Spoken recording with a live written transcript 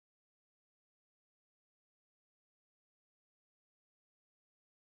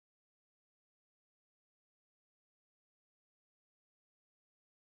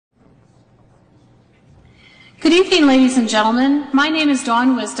Good evening, ladies and gentlemen. My name is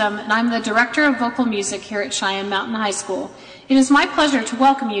Dawn Wisdom, and I'm the Director of Vocal Music here at Cheyenne Mountain High School. It is my pleasure to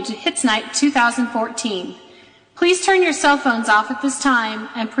welcome you to Hits Night 2014. Please turn your cell phones off at this time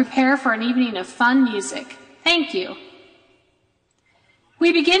and prepare for an evening of fun music. Thank you.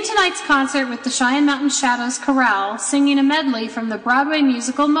 We begin tonight's concert with the Cheyenne Mountain Shadows Chorale singing a medley from the Broadway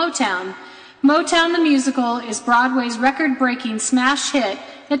musical Motown. Motown the Musical is Broadway's record-breaking smash hit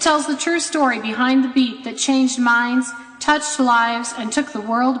that tells the true story behind the beat that changed minds, touched lives, and took the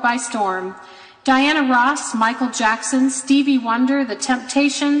world by storm. Diana Ross, Michael Jackson, Stevie Wonder, The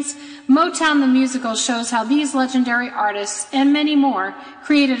Temptations, Motown the Musical shows how these legendary artists, and many more,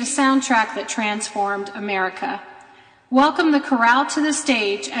 created a soundtrack that transformed America. Welcome the chorale to the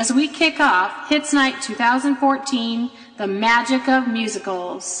stage as we kick off Hits Night 2014, The Magic of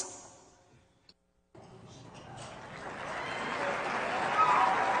Musicals.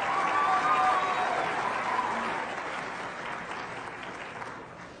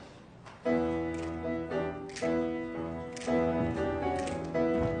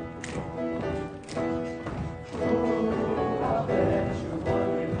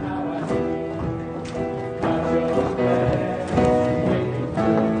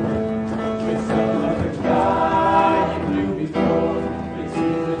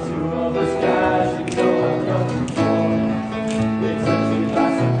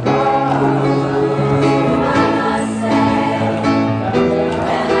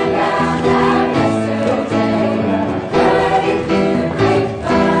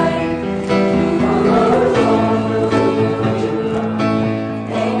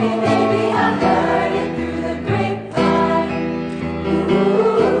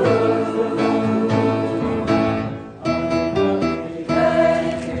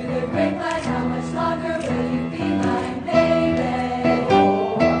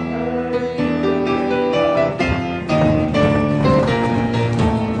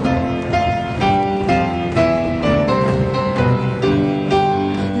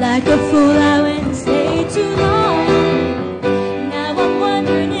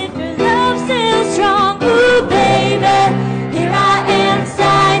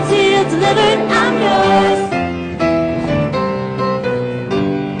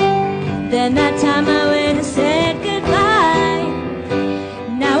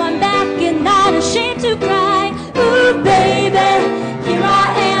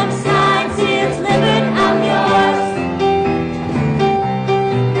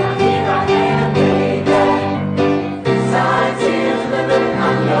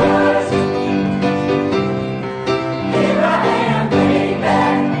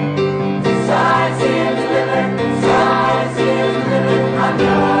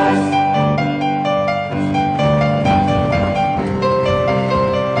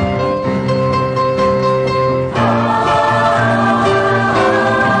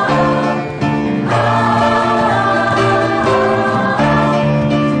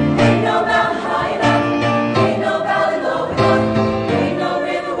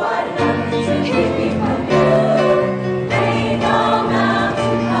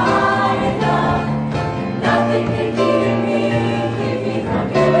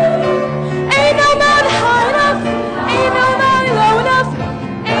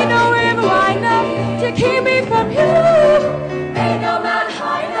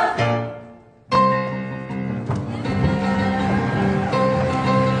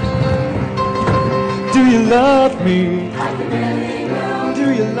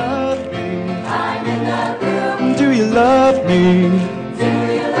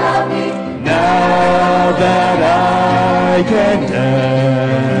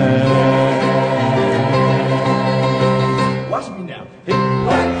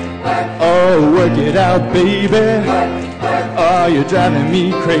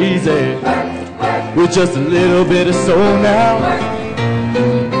 Just a little bit of soul now.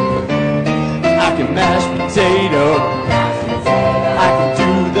 I can mash potato. I can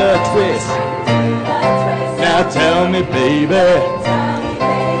do the twist. Now tell me, baby,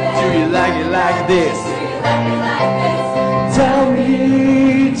 do you like it like this? Tell me,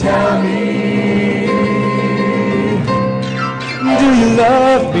 do you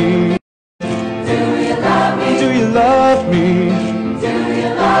love me? Do you love me? Do you love me?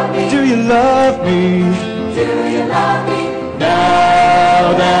 Do you love me? Do you love me?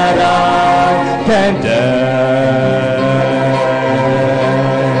 Now that I can dance.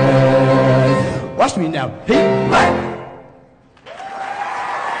 Watch me now. Hey, what?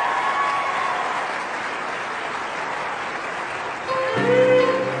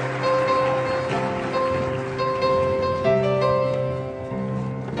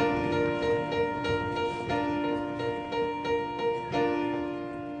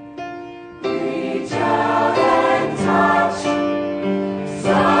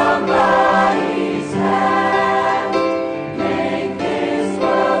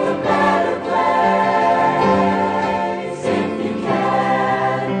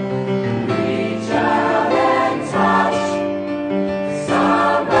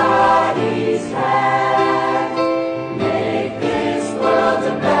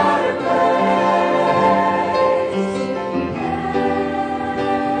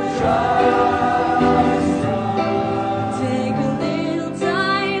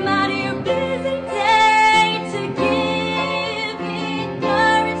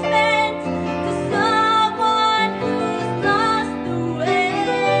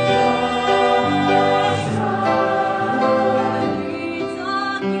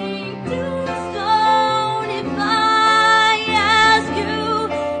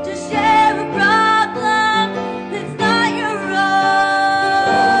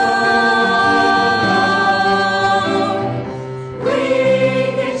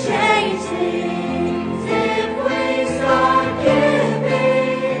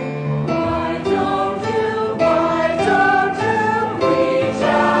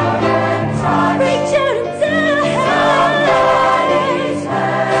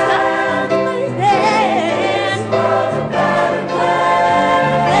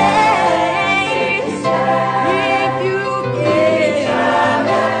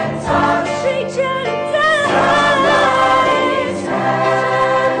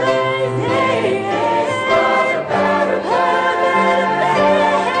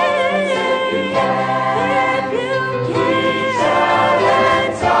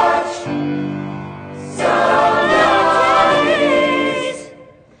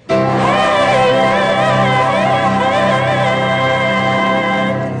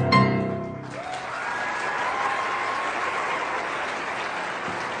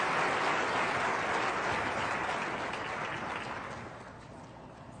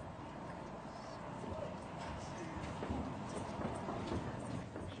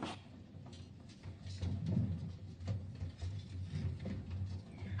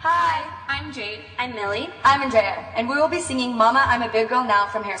 Hi, I'm Jade. I'm Millie. I'm Andrea, and we will be singing Mama, I'm a Big Girl Now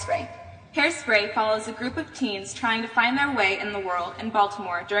from Hairspray. Hairspray follows a group of teens trying to find their way in the world in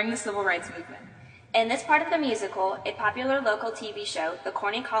Baltimore during the Civil Rights Movement. In this part of the musical, a popular local TV show, The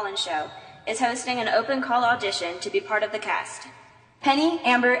Corny Collins Show, is hosting an open call audition to be part of the cast. Penny,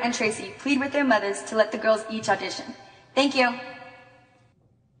 Amber, and Tracy plead with their mothers to let the girls each audition. Thank you.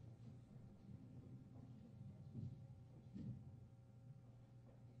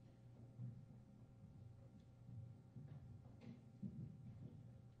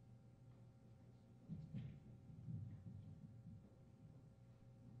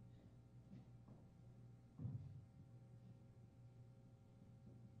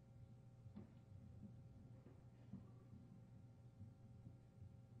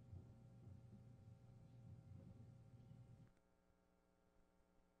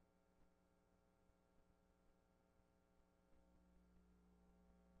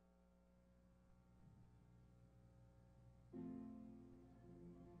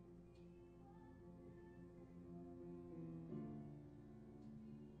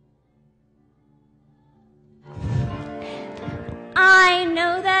 I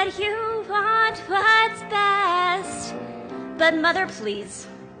know that you want what's best, but mother, please,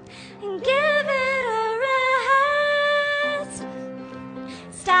 give it a rest.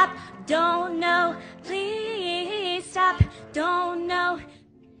 Stop, don't know, please stop, don't know.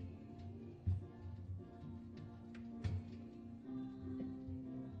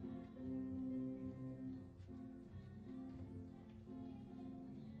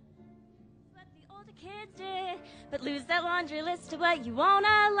 What the older kids did, but lose that laundry list to what you won't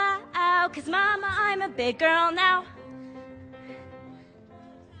allow. 'Cause mama, I'm a big girl now.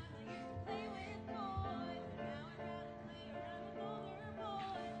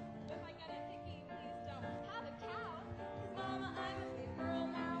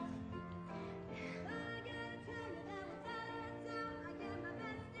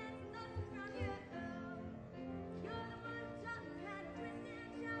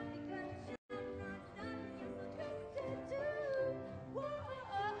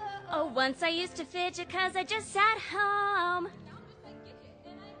 Oh, once I used to fidget 'cause I just sat home.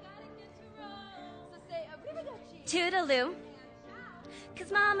 Toodaloo.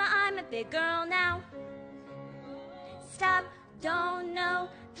 'Cause mama, I'm a big girl now. Stop, don't know,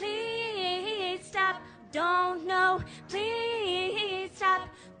 please stop, don't know, please stop,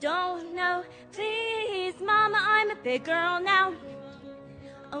 don't know, please. Mama, I'm a big girl now.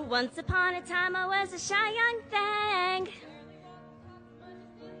 Oh, once upon a time I was a shy young thing.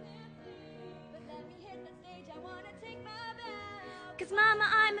 Cause mama,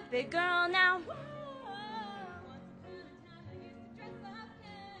 I'm a big girl now.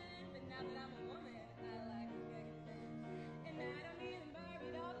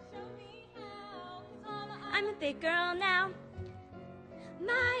 I'm a big girl now.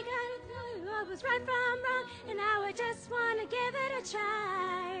 My God, what was right from wrong, and now I just wanna give it a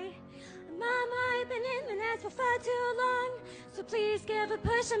try. Mama, I've been in the nest for far too long, so please give a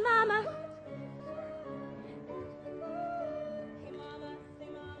push, and mama.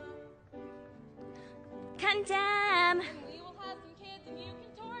 Condemn. We will have some kids and you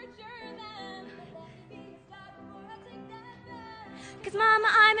can torture them. Cause mama,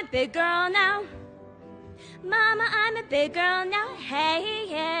 I'm a big girl now. Mama, I'm a big girl now. Hey,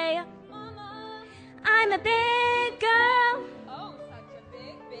 hey. Mama, I'm a big girl. Oh, such a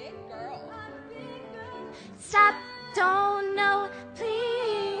big, big girl. I'm a big girl. Stop, don't know,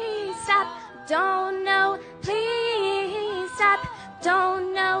 please stop, don't know, please stop,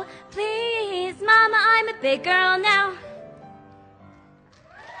 don't know, please. Mama, I'm a big girl now.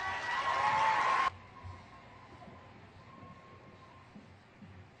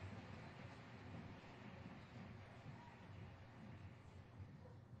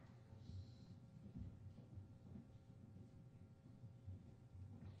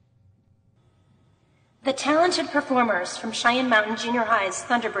 The talented performers from Cheyenne Mountain Junior High's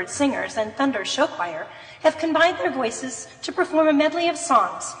Thunderbird Singers and Thunder Show Choir have combined their voices to perform a medley of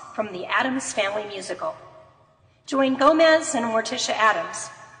songs from the Addams Family musical. Join Gomez and Morticia Addams,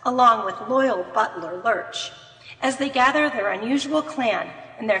 along with loyal butler Lurch, as they gather their unusual clan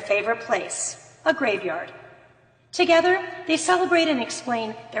in their favorite place, a graveyard. Together, they celebrate and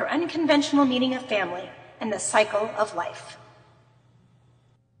explain their unconventional meaning of family and the cycle of life.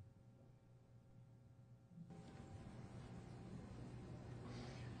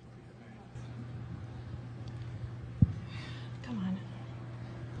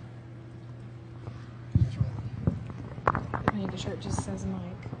 The shirt just says Mike.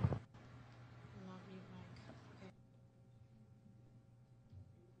 Not mute Mike. Okay.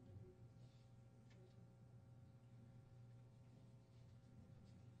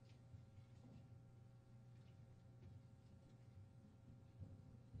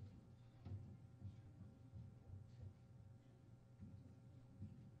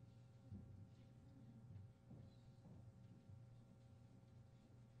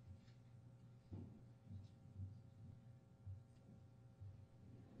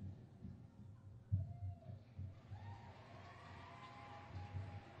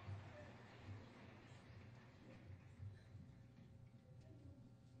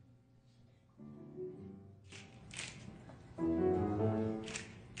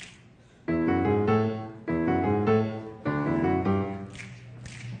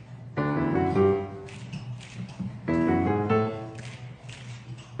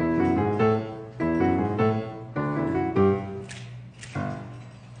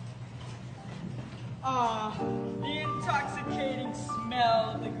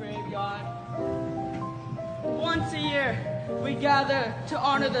 we gather to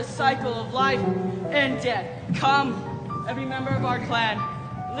honor the cycle of life and death. Come, every member of our clan,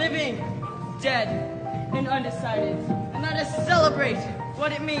 living, dead, and undecided, and let us celebrate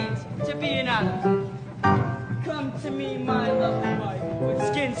what it means to be an Adams. Come to me, my lovely wife, with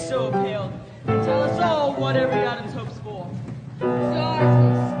skin so pale, and tell us all what every Adams hopes for.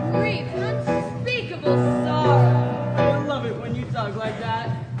 Darkness, grief, unspeakable sorrow. I love it when you talk like that.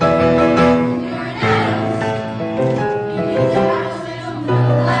 You're an Adams. You need to have a little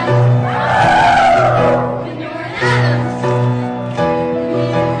moonlight. When you're an Adams, you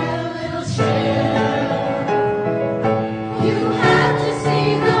need to have a little chill. You have to see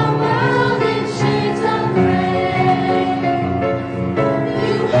the world in shades of gray.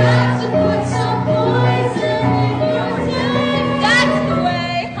 You have to put some poison in your day. That's the way.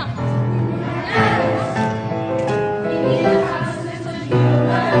 Adams, you need to have a little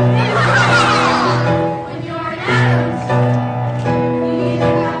humor. When you're an Adams, you need to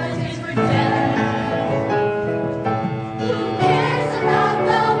have a taste for death. Who cares about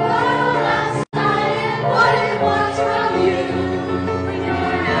the world outside and what it wants from you? When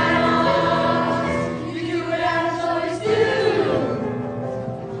you're an Adams, you do what Adams always do.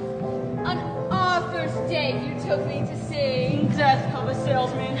 On our first date, you took me to see Death of a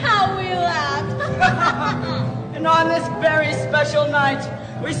salesman. how we laughed. And on this very special night,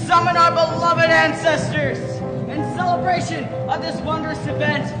 we summon our beloved ancestors in celebration of this wondrous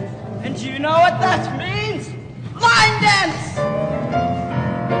event. And do you know what that means? Line dance!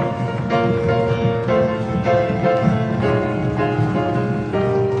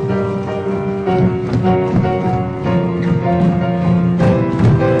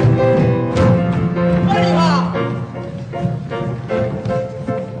 Buddy hop!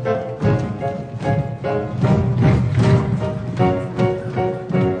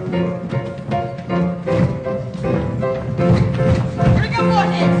 Bring up more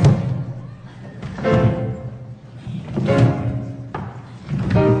hits!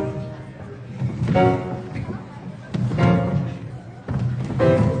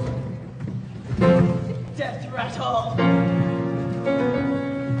 Death rattle!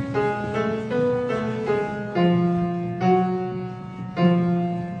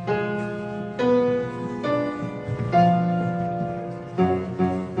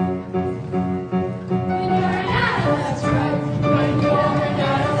 When you're an Adams, that's right. When you're an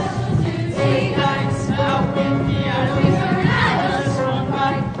Adams, Tuesday nights out with the Adams. When you're an Adams,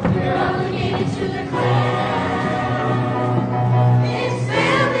 you're obligated to the clan. It's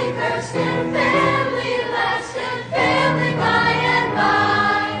family first and family last and family by and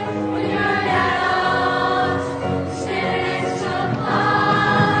by. When you're an Adams, standards apply.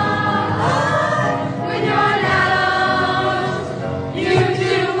 When you're an Adams, you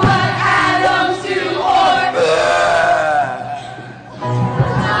do what Adams do or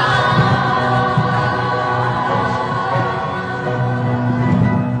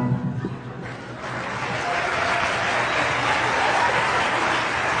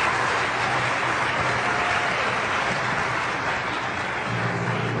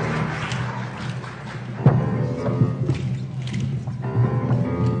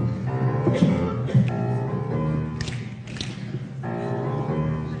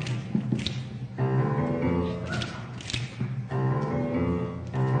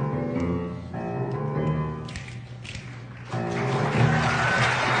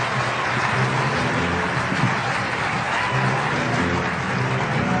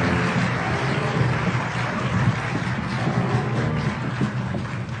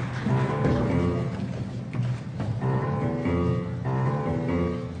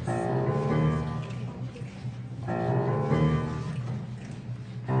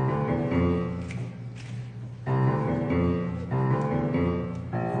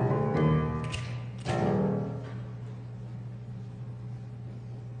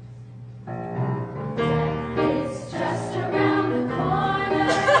it's just around the corner.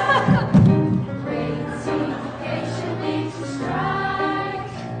 Waiting patiently to strike.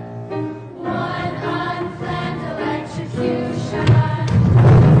 One unplanned electrocution.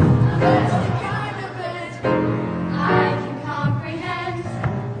 That's the kind of it I can comprehend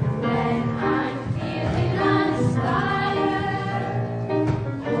when I'm feeling uninspired,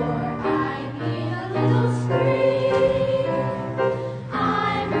 or I need a little spree.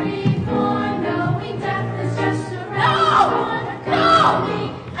 I'm reborn, knowing death is just around the corner. Call me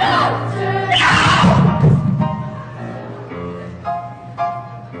after.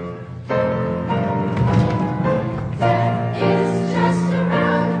 Death is just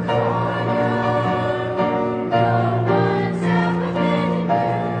around the corner. No one's ever been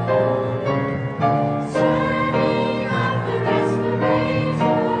immune. Turning off the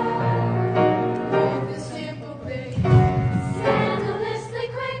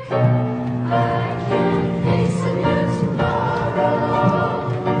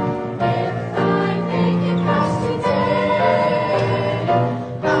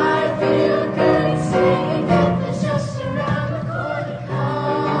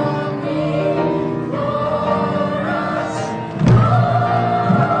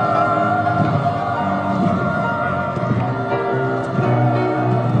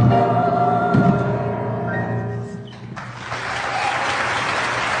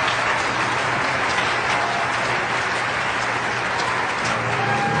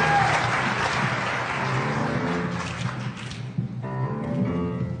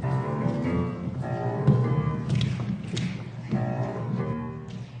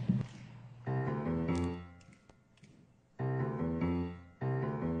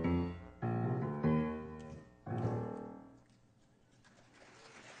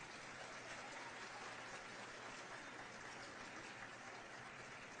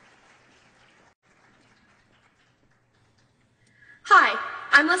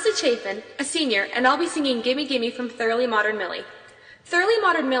I'm Leslie Chafin, a senior, and I'll be singing Gimme Gimme from Thoroughly Modern Millie. Thoroughly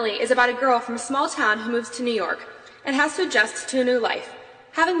Modern Millie is about a girl from a small town who moves to New York and has to adjust to a new life.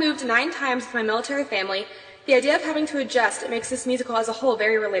 Having moved 9 times with my military family, the idea of having to adjust makes this musical as a whole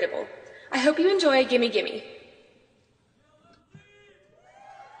very relatable. I hope you enjoy Gimme Gimme.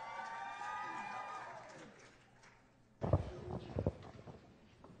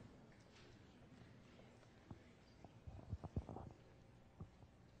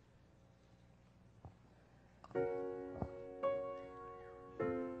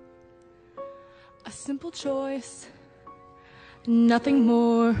 A simple choice, nothing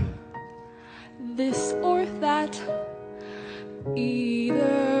more, this or that,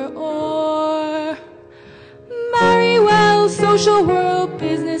 either or. Marry well, social world,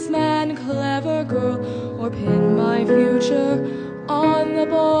 businessman, clever girl, or pin my future on the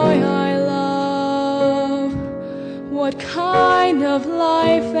boy I love. What kind of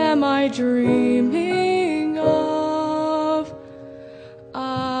life am I dreaming of?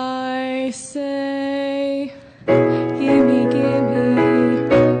 I say, gimme, gimme,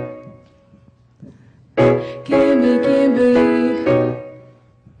 gimme, gimme,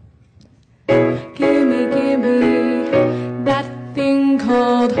 gimme, gimme, that thing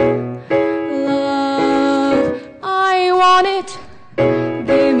called love. I want it,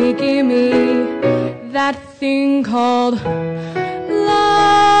 gimme, gimme, that thing called love.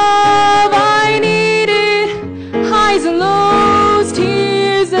 I need it, highs and lows,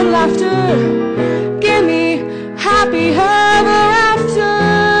 tears and laughter. Gimme happy ever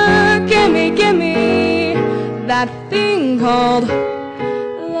after. Gimme, gimme, that thing called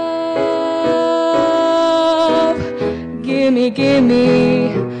love. Gimme,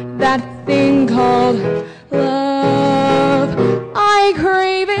 gimme, that thing called love. I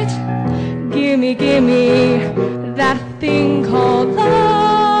crave it. Gimme, gimme, that thing called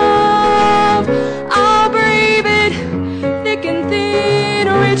love. I'll brave it, thick and thin,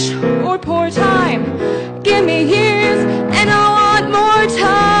 rich or poor time. Gimme years, and I want more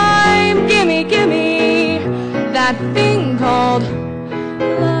time. Gimme, gimme, that thing called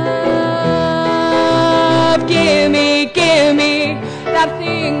love. Gimme, gimme, that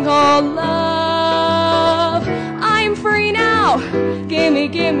thing called love. I'm free now. Gimme,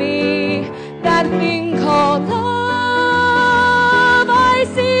 gimme, that thing called love. I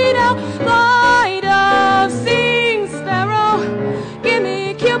see now light of sing sparrow.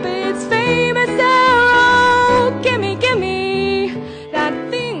 Gimme Cupid's famous arrow. Gimme, gimme, that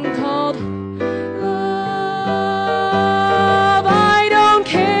thing called love. I don't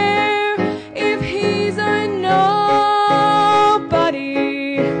care if he's a nobody.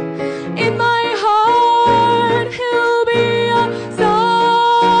 In my heart he'll be a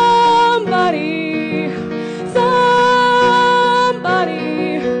somebody,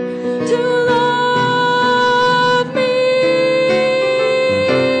 somebody to love me.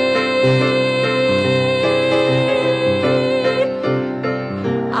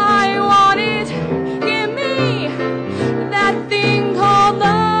 I want it, give me that thing called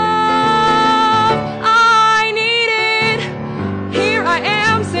love. I need it, here I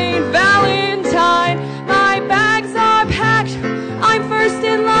am, St. Valentine. My bags are packed, I'm first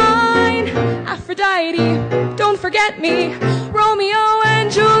in line. Aphrodite, don't forget me. Romeo and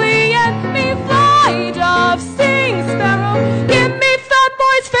Juliet, me fly dove, sing sparrow. Give me fat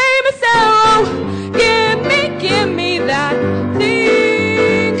boy's famous arrow. Give me that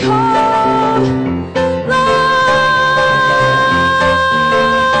thing called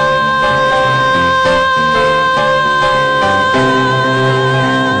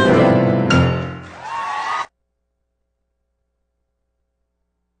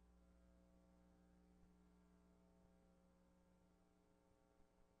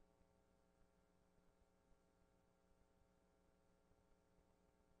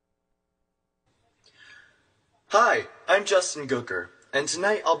Hi, I'm Justin Gooker, and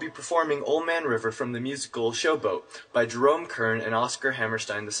tonight I'll be performing Old Man River from the musical Showboat by Jerome Kern and Oscar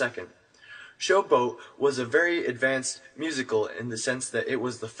Hammerstein II. Showboat was a very advanced musical in the sense that it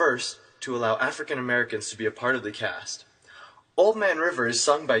was the first to allow African Americans to be a part of the cast. Old Man River is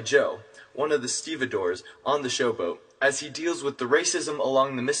sung by Joe, one of the stevedores on the Showboat, as he deals with the racism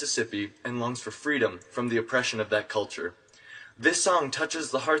along the Mississippi and longs for freedom from the oppression of that culture. This song touches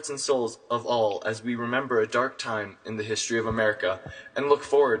the hearts and souls of all as we remember a dark time in the history of America and look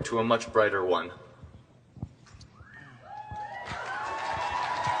forward to a much brighter one.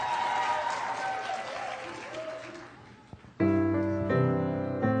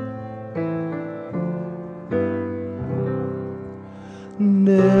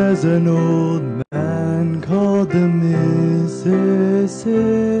 There's an old man called called the Mississippi.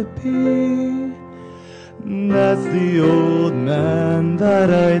 That's the old man that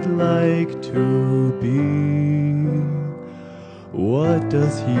I'd like to be. What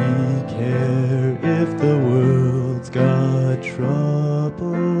does he care if the world's got troubles?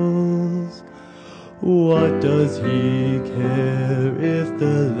 What does he care if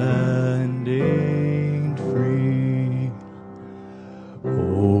the land ain't free?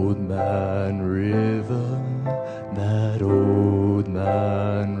 Old Man River, that old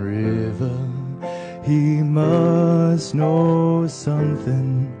man River, he must know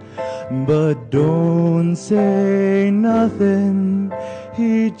something, but don't say nothing.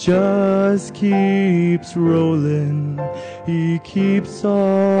 He just keeps rolling, he keeps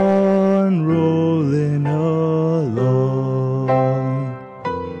on rolling along.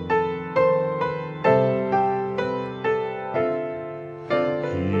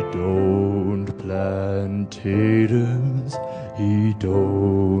 He don't plant taters, he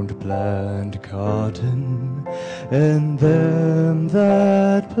don't plant cotton, and them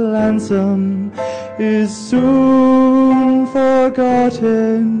that plants 'em is soon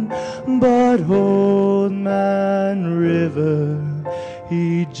forgotten. But Old Man River,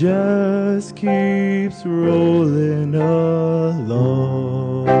 he just keeps rolling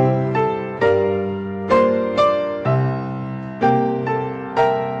along.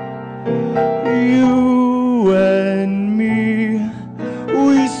 You and me,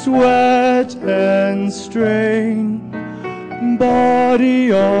 we sweat and strain,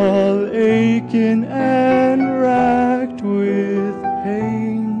 body all aching and racked with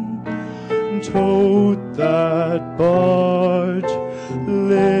pain. Tote that barge,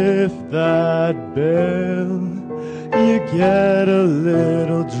 lift that bell, you get a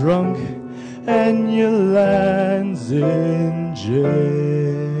little drunk and you lands in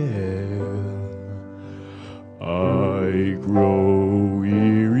jail. I grow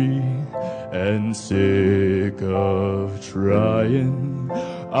weary and sick of trying.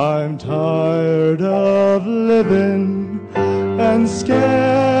 I'm tired of living and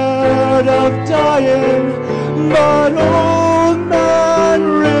scared of dying. But Old Man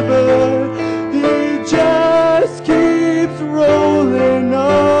River, he just keeps rolling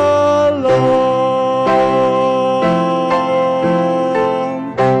along.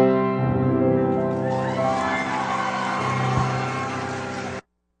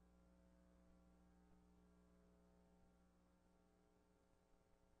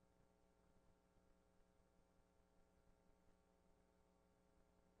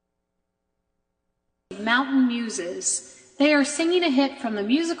 Mountain Muses. They are singing a hit from the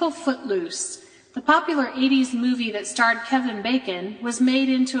musical Footloose. The popular 80s movie that starred Kevin Bacon was made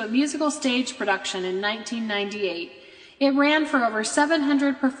into a musical stage production in 1998. It ran for over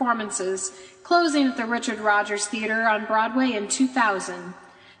 700 performances, closing at the Richard Rodgers Theater on Broadway in 2000.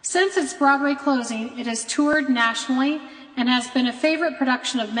 Since its Broadway closing, it has toured nationally and has been a favorite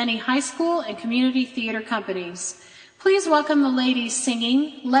production of many high school and community theater companies. Please welcome the ladies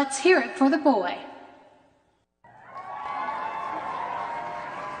singing Let's Hear It for the Boy.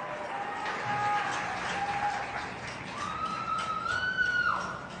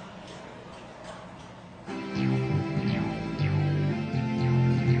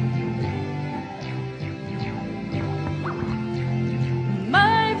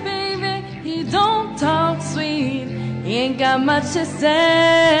 He ain't got much to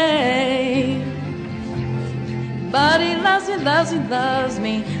say, but he loves me, loves me, loves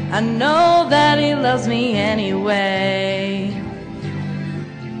me. I know that he loves me anyway.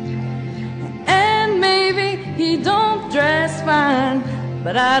 And maybe he don't dress fine,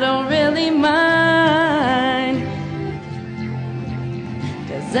 but I don't really mind,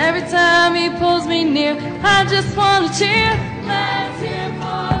 'cause every time he pulls me near, I just wanna cheer. Let's hear it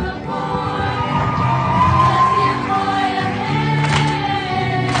for the boy.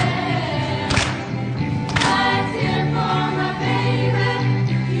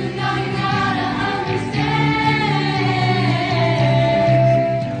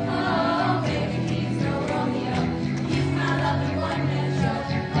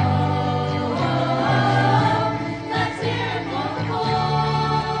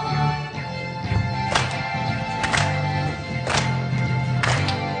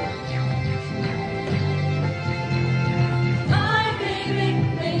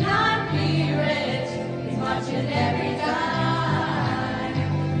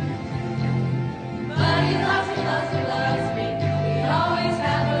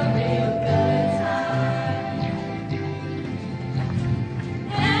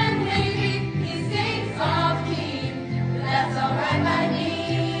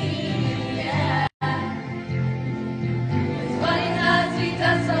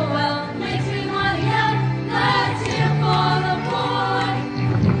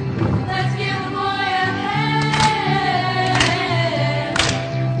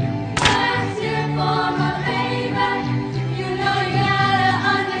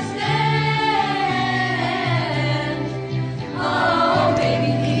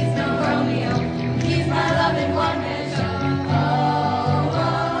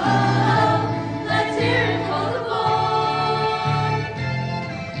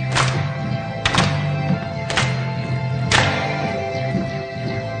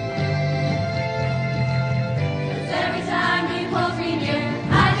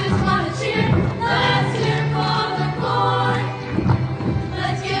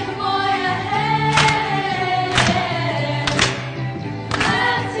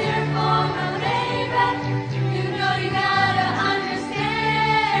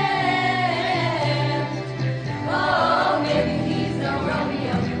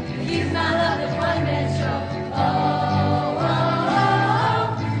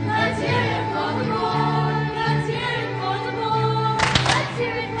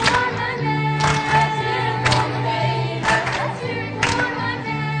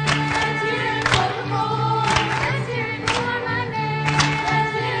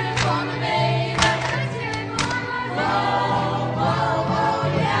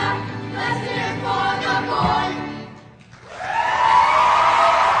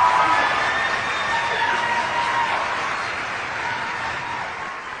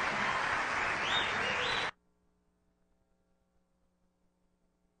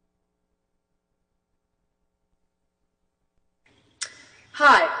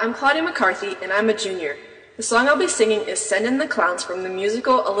 Hi, I'm Claudia McCarthy, and I'm a junior. The song I'll be singing is Send in the Clowns from the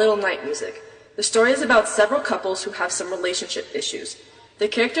musical A Little Night Music. The story is about several couples who have some relationship issues. The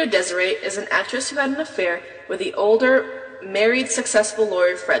character Desiree is an actress who had an affair with the older, married, successful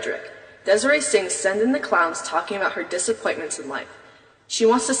lawyer Frederick. Desiree sings Send in the Clowns, talking about her disappointments in life. She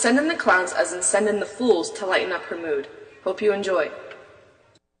wants to send in the clowns, as in send in the fools, to lighten up her mood. Hope you enjoy.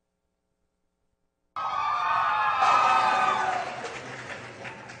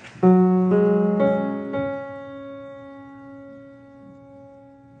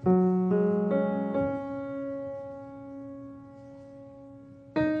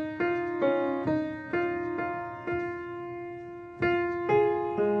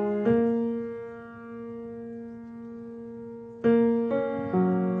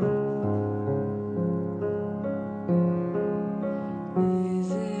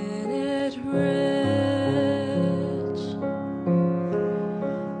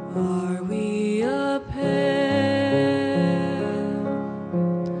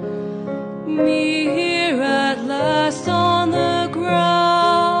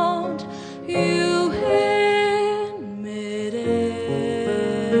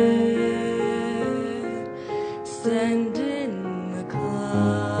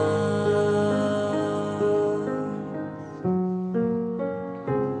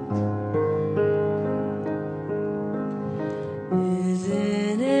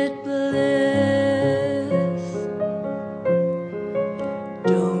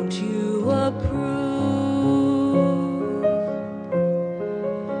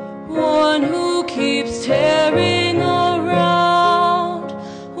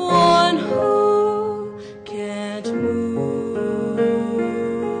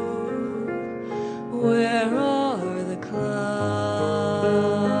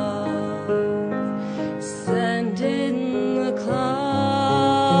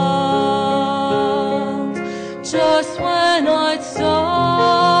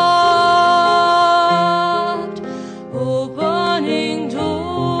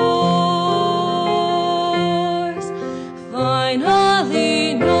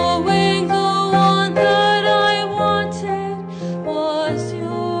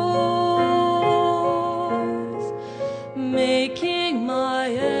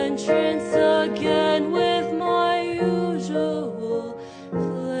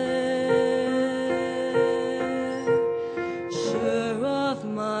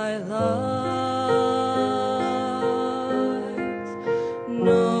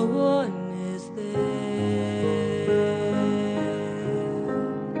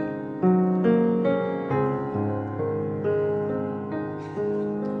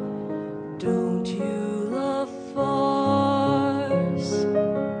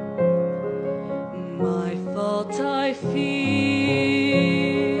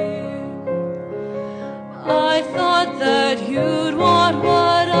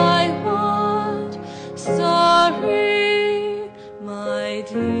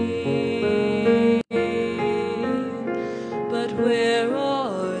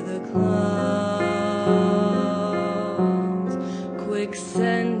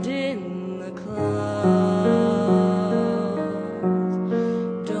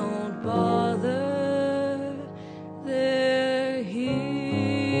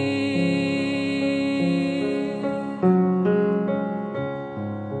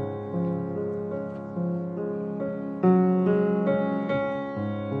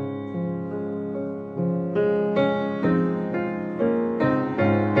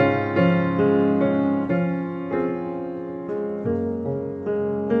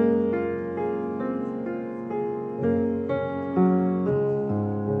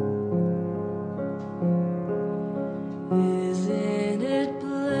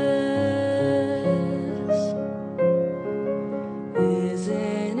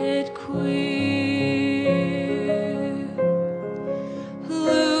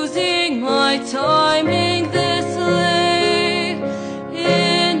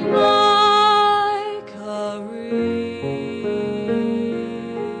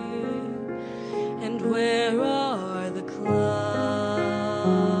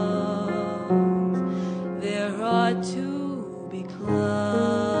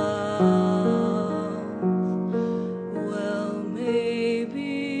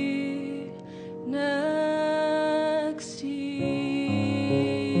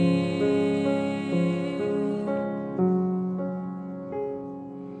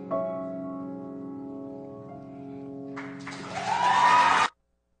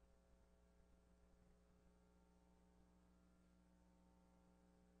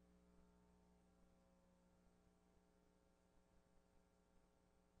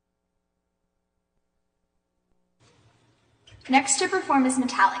 Next to perform is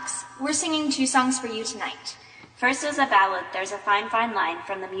Metallics. We're singing 2 songs for you tonight. First is a ballad, There's a Fine, Fine Line,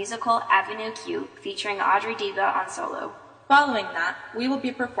 from the musical Avenue Q, featuring Audrey Diva on solo. Following that, we will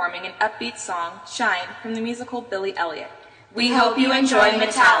be performing an upbeat song, Shine, from the musical Billy Elliot. We hope you enjoy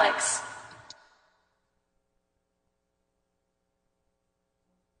Metallics.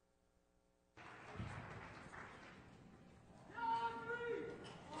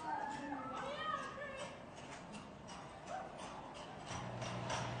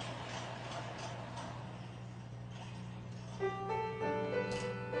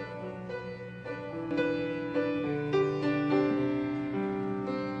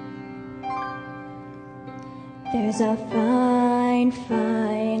 There's a fine,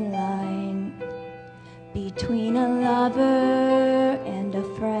 fine line between a lover and a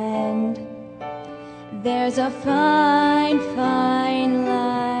friend. There's a fine, fine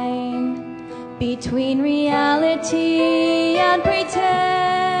line between reality and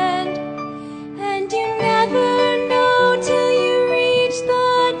pretend. And you never know till you reach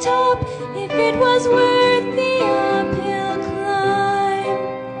the top if it was worth the uphill climb.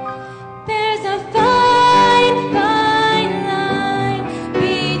 There's a fine, fine line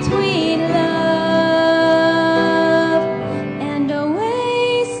between love and a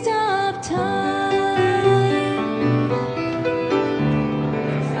waste of time.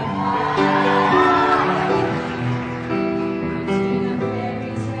 There's a fine between a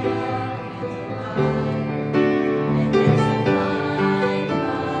fairy tale and a lie. And there's a fine,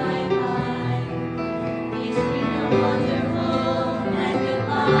 fine line between the wonderful and the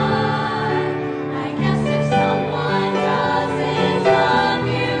lie. I guess if someone doesn't love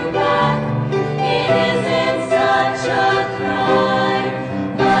you back, it isn't such a crime.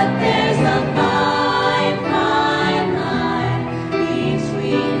 But there's a fine, fine line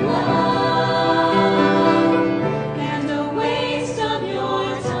between love and a waste of your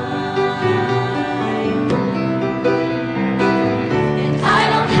time. And I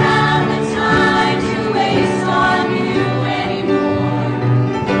don't have the time to waste on you anymore.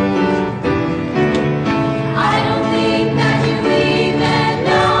 I don't think that you even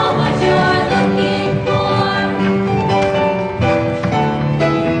know what you're looking for.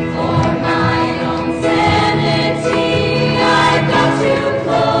 For my own sanity, I've got to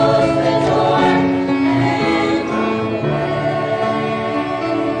close the door and run away.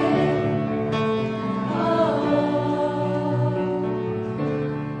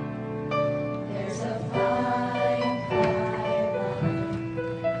 There's a fine, fine line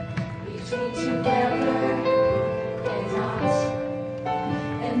between together and not.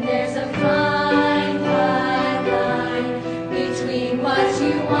 And there's a fine, fine line between what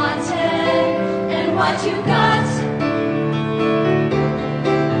you wanted and what you got.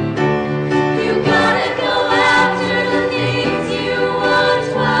 You gotta go after the things you want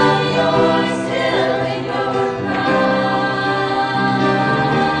while you're still in your prime.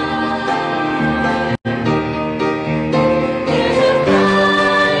 There's a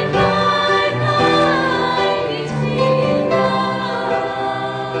fine, fine line between love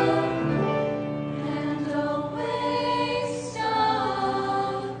and a waste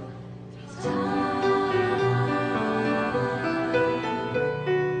of time.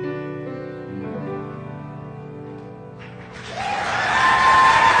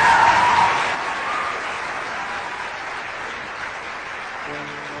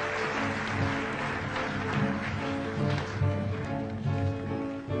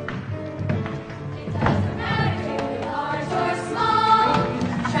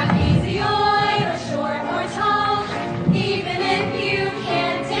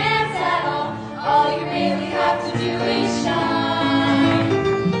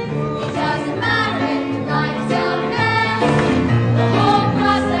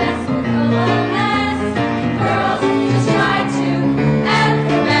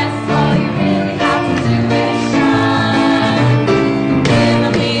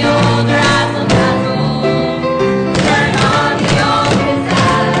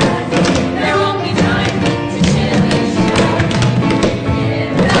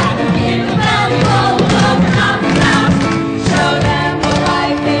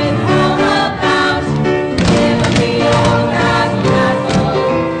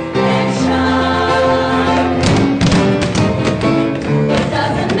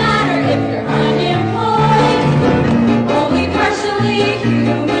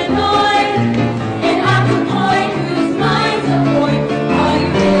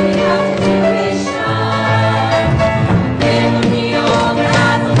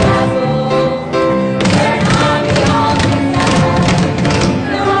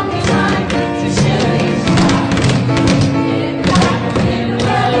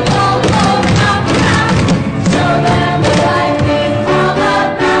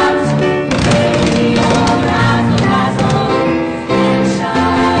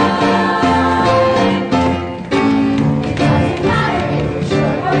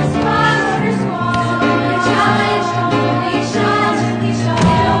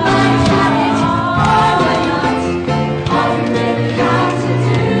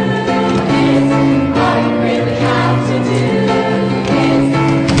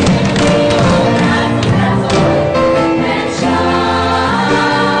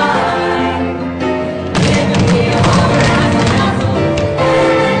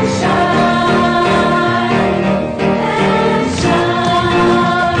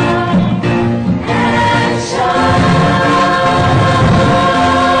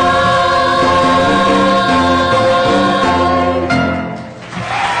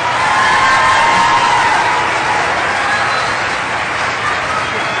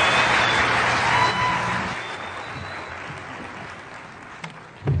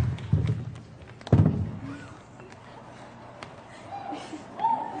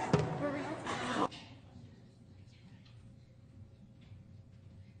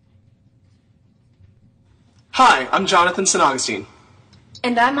 Hi, I'm Jonathan St. Augustine.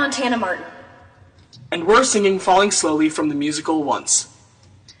 And I'm Montana Martin. And we're singing Falling Slowly from the musical Once.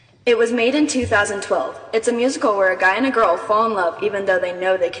 It was made in 2012. It's a musical where a guy and a girl fall in love even though they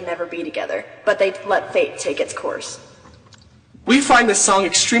know they can never be together, but they let fate take its course. We find this song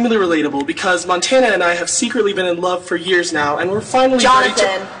extremely relatable because Montana and I have secretly been in love for years now, and we're finally ready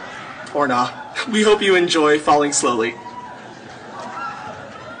to... Or not. We hope you enjoy Falling Slowly.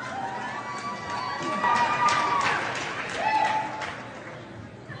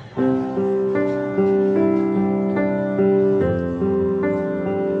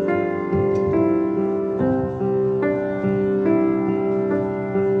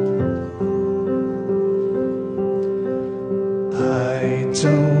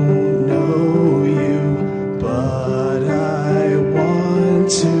 Don't know you, but I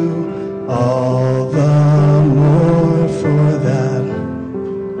want to, all the more for that.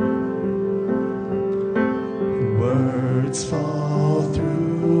 Words fall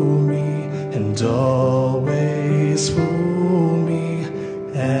through me and always fool me,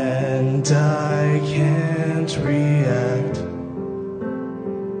 and I can't react.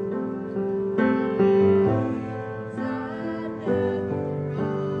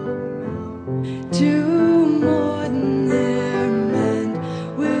 Do more than they're meant,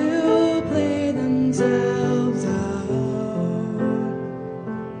 will play themselves out.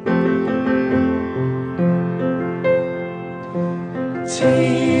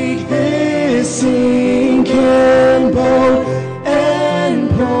 Take this sinking boat and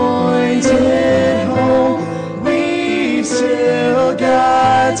point it home. We've still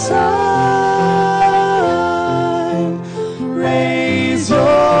got time. Raise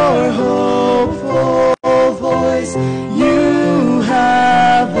your hopeful voice. You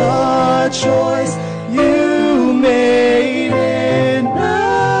have a choice. You made it now.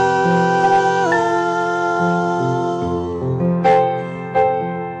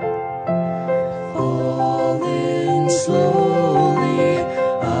 Falling slowly,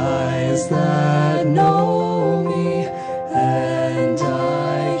 eyes that know me, and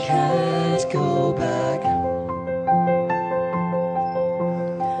I can't go back.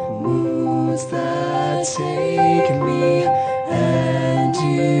 Moods that take me and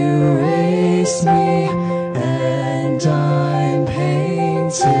erase me, and I'm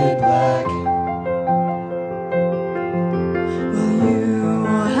painted black. Well, you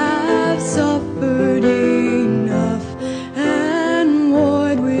have suffered enough and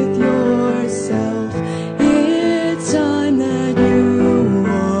warred with yourself. It's time that you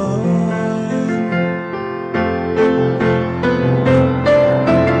won.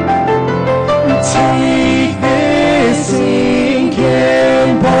 Take this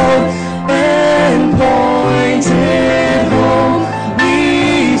sinking boat and point it home.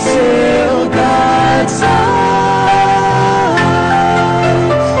 We still got time.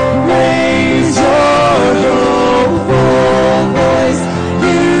 Raise your hopeful voice.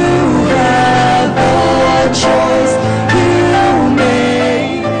 You have a choice. You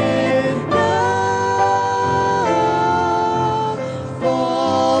made it now.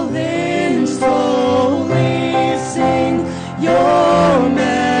 Falling slowly, sing your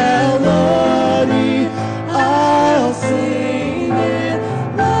melody. I'll sing it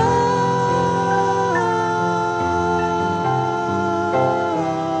loud.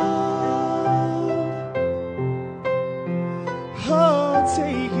 Oh,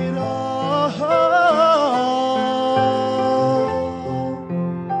 take it all.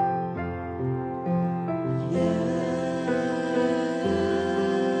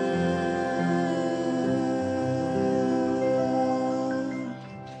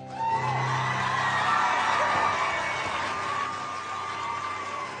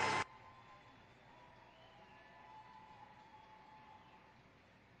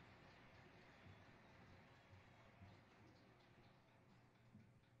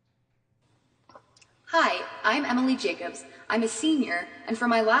 Hi, I'm Emily Jacobs. I'm a senior, and for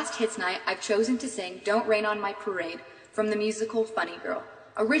my last hits night, I've chosen to sing Don't Rain on My Parade from the musical Funny Girl,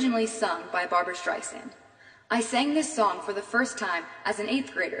 originally sung by Barbra Streisand. I sang this song for the first time as an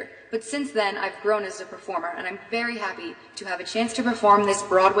 8th grader, but since then I've grown as a performer, and I'm very happy to have a chance to perform this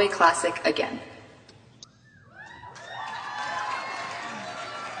Broadway classic again.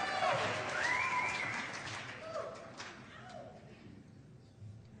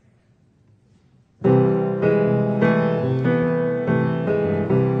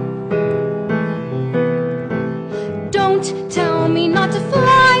 Don't tell me not to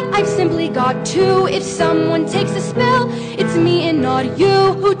fly, I've simply got to. If someone takes a spill, it's me and not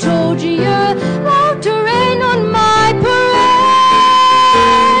you. Who told you you're allowed to rain on my parade?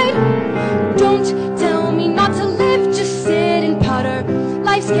 Don't tell me not to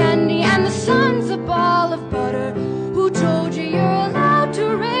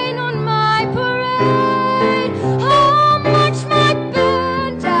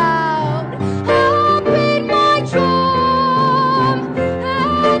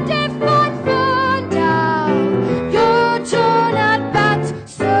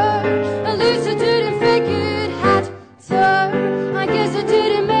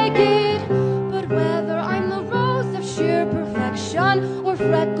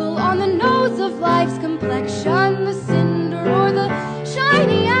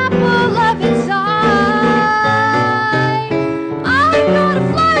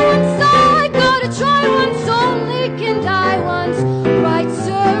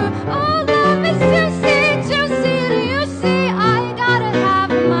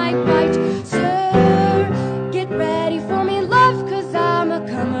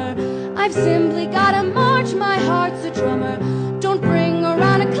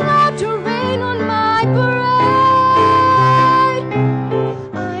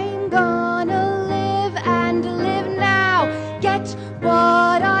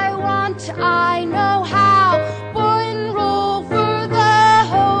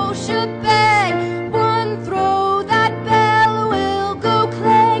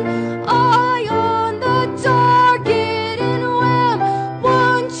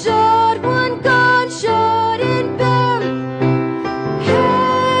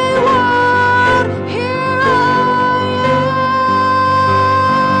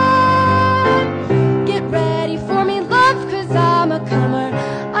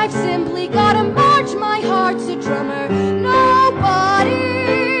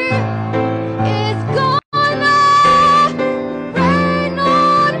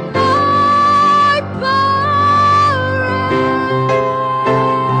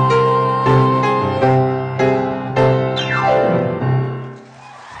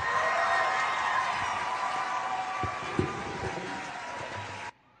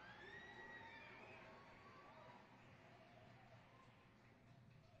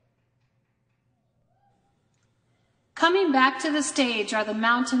Coming back to the stage are the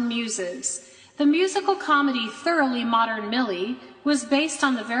Mountain Muses. The musical comedy Thoroughly Modern Millie was based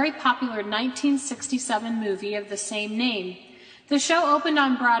on the very popular 1967 movie of the same name. The show opened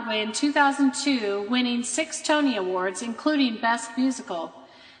on Broadway in 2002, winning 6 Tony Awards, including Best Musical.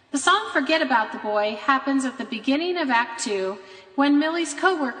 The song Forget About the Boy happens at the beginning of Act 2 when Millie's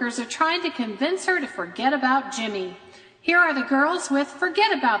co-workers are trying to convince her to forget about Jimmy. Here are the girls with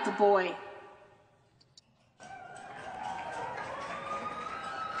Forget About the Boy.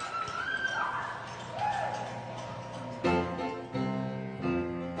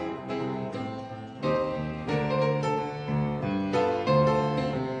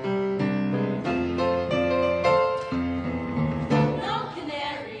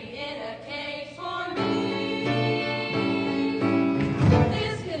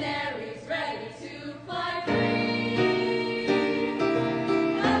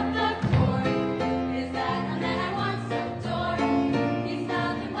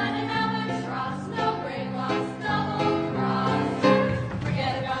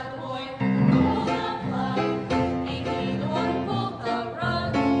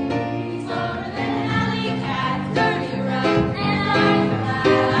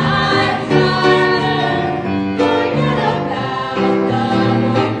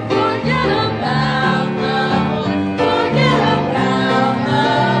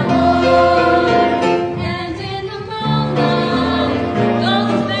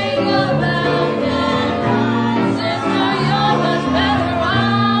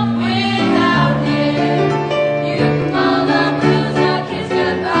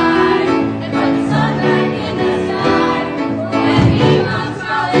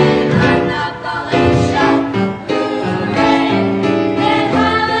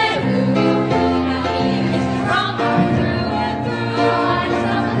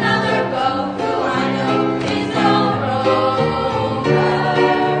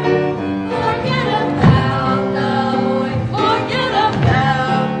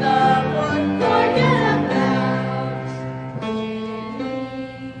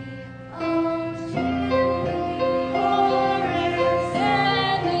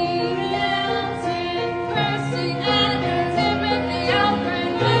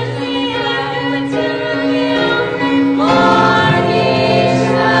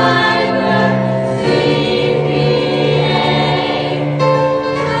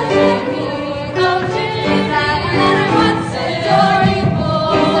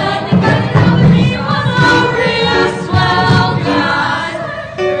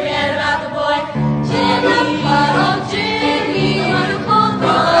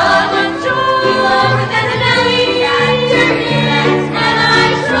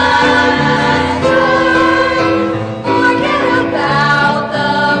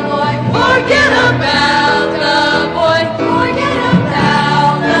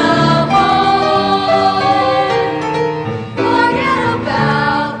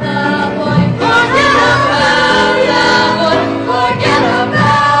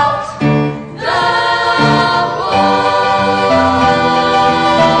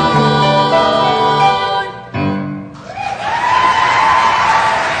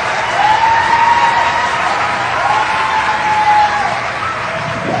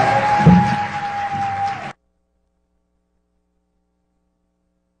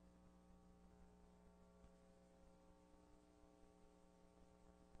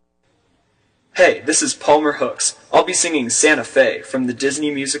 Hey, this is Palmer Hooks. I'll be singing Santa Fe from the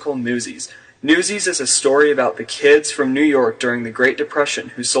Disney musical Newsies. Newsies is a story about the kids from New York during the Great Depression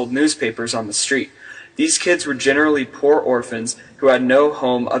who sold newspapers on the street. These kids were generally poor orphans who had no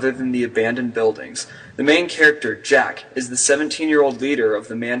home other than the abandoned buildings. The main character, Jack, is the 17-year-old leader of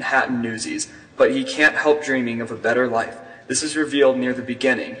the Manhattan Newsies, but he can't help dreaming of a better life. This is revealed near the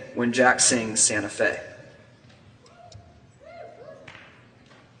beginning when Jack sings Santa Fe.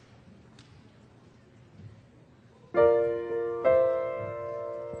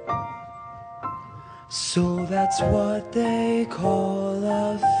 So that's what they call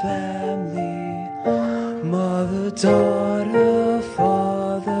a family. Mother, daughter,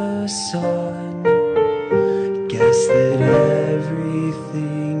 father, son. Guess that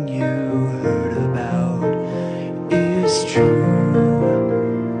everything you heard about is true.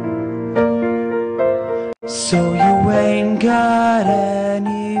 So you ain't got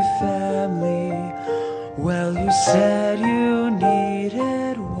any family. Well, you said you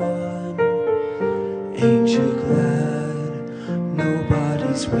needed one. Ain't you glad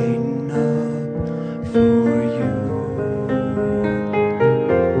nobody's waiting up for you?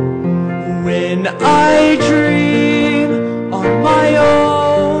 When I dream on my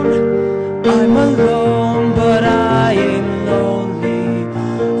own, I'm alone, but I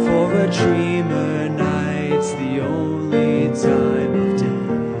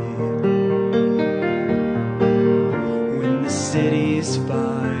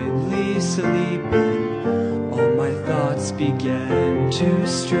to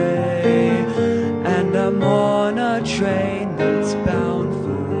stray, and I'm on a train that's bound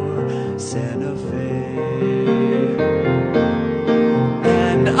for Santa Fe.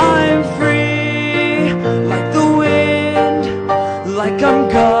 And I'm free like the wind, like I'm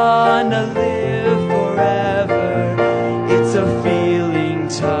gonna live forever. It's a feeling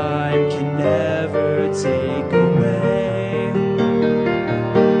time can never take away.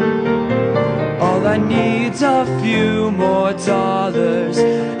 All I need's a few more dollars,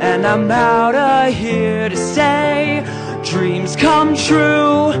 and I'm out of here to stay. Dreams come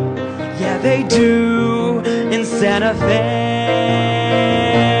true, yeah they do, in Santa Fe.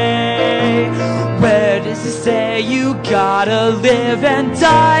 Where does it say you gotta live and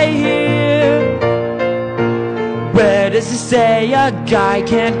die here? Where does it say a guy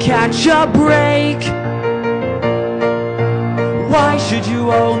can't catch a break? Why should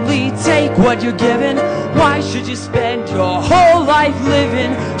you only take what you're given? Why should you spend your whole life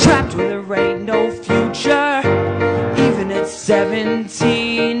living trapped where there ain't no future? Even at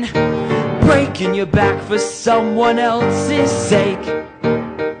 17, breaking your back for someone else's sake.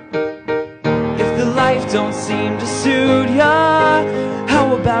 If the life don't seem to suit ya,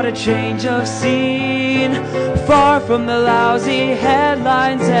 how about a change of scene? Far from the lousy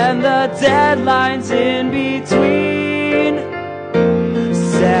headlines and the deadlines in between.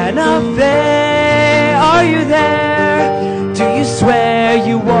 Santa Fe, are you there? Do you swear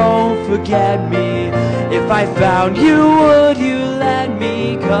you won't forget me? If I found you, would you let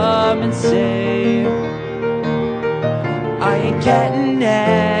me come and stay? I ain't getting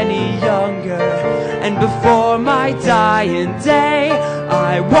any younger, and before my dying day,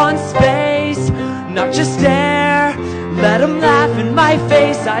 I want space, not just air. Let them laugh in my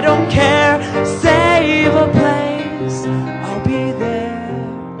face, I don't care. Save a place, I'll be there.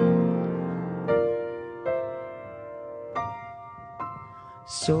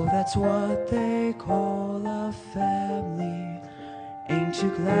 So that's what they call a family. Ain't you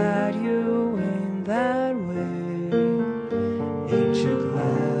glad you ain't that way? Ain't you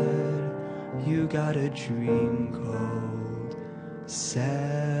glad you got a dream called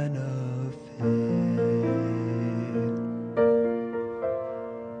Santa Fe?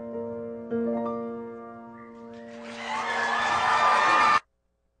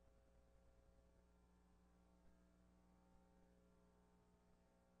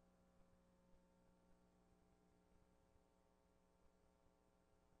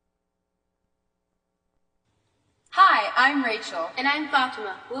 Hi, I'm Rachel. And I'm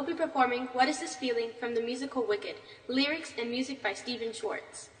Fatima. We'll be performing What Is This Feeling from the musical Wicked, lyrics and music by Stephen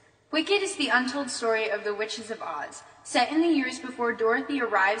Schwartz. Wicked is the untold story of the Witches of Oz. Set in the years before Dorothy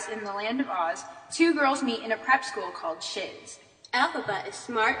arrives in the land of Oz, two girls meet in a prep school called Shiz. Elphaba is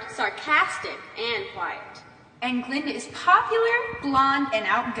smart, sarcastic, and quiet. And Glinda is popular, blonde, and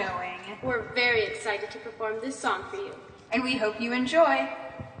outgoing. We're very excited to perform this song for you. And we hope you enjoy.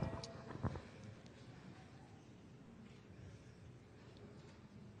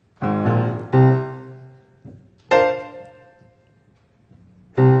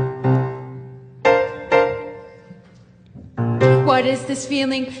 What is this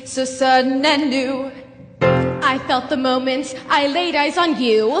feeling so sudden and new? I felt the moment I laid eyes on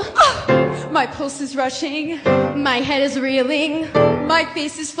you. Oh, my pulse is rushing, my head is reeling, my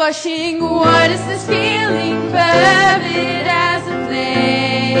face is flushing. What is this feeling? Fervid as a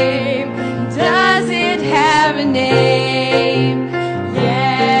flame. Does it have a name? Yes.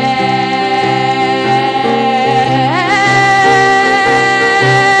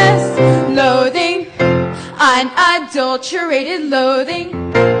 Loathing, unadulterated loathing.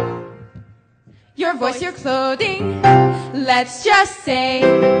 Your voice, your clothing, let's just say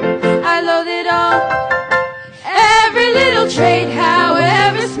I loathe it all. Every little trait,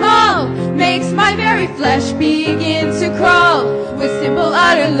 however small, makes my very flesh begin to crawl. With simple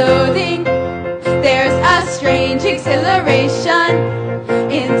utter loathing, there's a strange exhilaration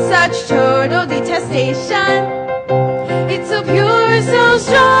in such total detestation. It's so pure, so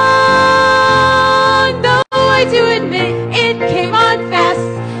strong. Though I do admit it came on fast,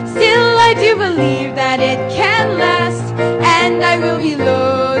 still I do believe that it can last. And I will be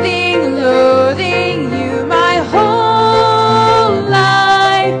loathing, loathing you my whole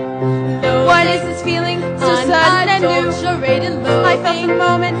life. What is this feeling so sudden and new? I felt the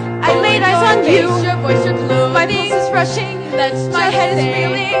moment I laid eyes on you. Your voice, your clothing, my pulse is rushing, my head is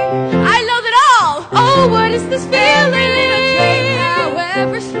reeling. I love it all. Oh, what is this feeling?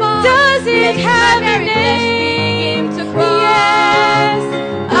 However small, does it have a name? Yes.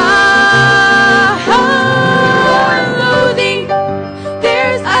 Loathing.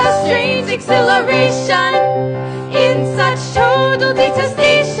 There's a strange exhilaration in such total detail.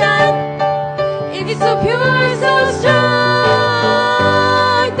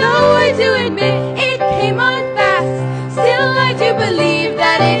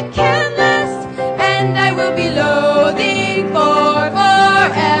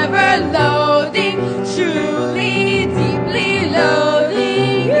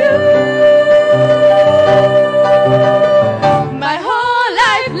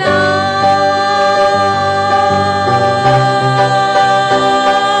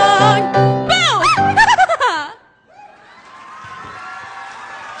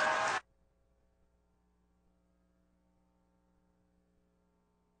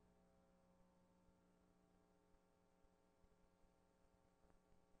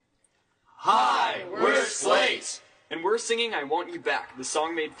 Hi, we're Slate! And we're singing I Want You Back, the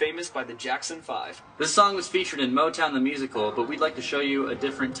song made famous by the Jackson 5. This song was featured in Motown the Musical, but we'd like to show you a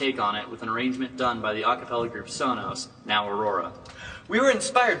different take on it with an arrangement done by the a cappella group Sonos, now Aurora. We were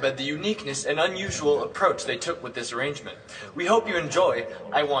inspired by the uniqueness and unusual approach they took with this arrangement. We hope you enjoy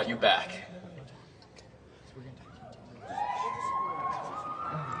I Want You Back.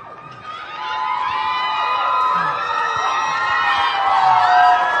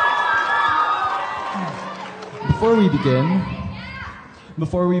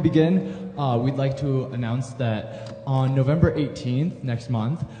 Before we begin, we'd like to announce that on November 18th, next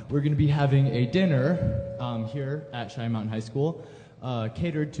month, we're going to be having a dinner here at Cheyenne Mountain High School,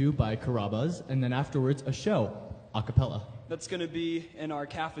 catered to by Carrabba's, and then afterwards a show, a cappella. That's going to be in our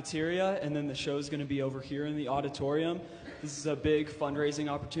cafeteria, and then the show's going to be over here in the auditorium. This is a big fundraising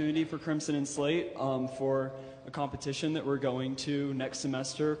opportunity for Crimson and Slate for a competition that we're going to next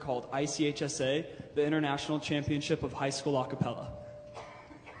semester called ICHSA, the International Championship of High School A Cappella.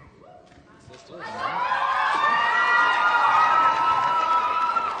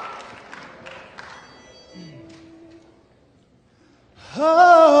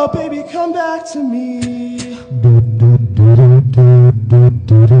 Oh, baby, come back to me.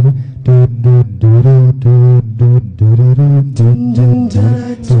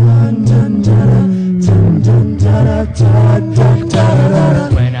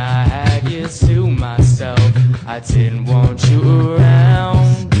 When I had you to myself, I didn't want you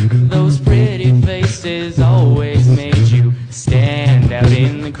around. Those pretty faces always made you stand out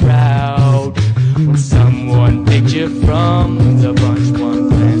in the crowd. When someone picked you from the bunch, one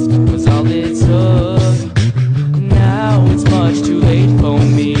glance was all it took. Now it's much too late for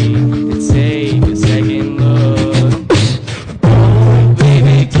me to take a second look. Oh,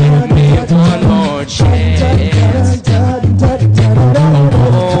 baby, give me one more chance.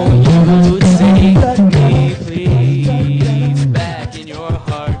 Oh, you take me, please, back in your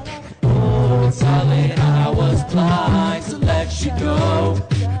heart. Oh, darling, I was blind to let you go.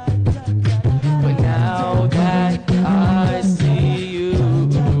 But now that I see you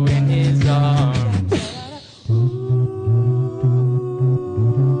in his arms,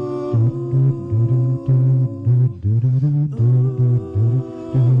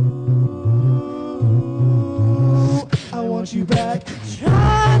 I want you back.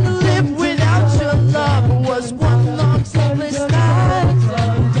 Trying to live without your love was one long sleepless night.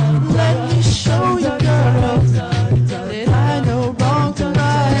 Let me show you, girl, that I know wrong from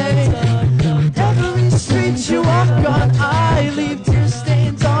right. Every street you walk on, I leave tear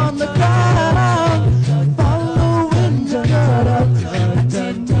stains on the ground. Following your girl, I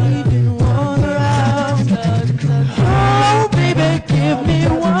didn't even want her out. Oh, baby, give me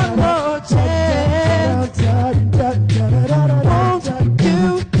one more chance. Won't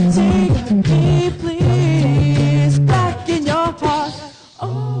you take me, please, back in your heart?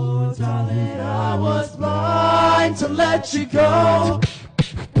 Oh, darling, I was blind to let you go.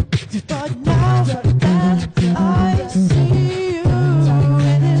 But now that I see you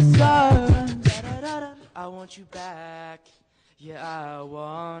in his arms, I want you back. Yeah, I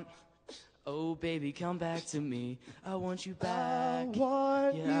want. Oh, baby, come back to me. I want you back.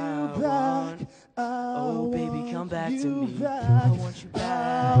 Yeah, I want. Oh, baby, come back to me. I want you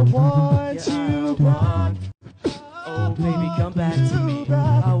back. Yeah, I want. Oh, baby, come back to me.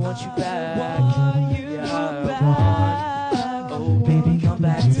 I want you back. Yeah, I want. Oh, baby, come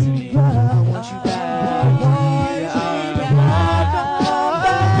back to me. I want you back. Yeah, I want. Baby, come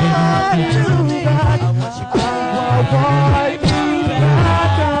back to me. I want you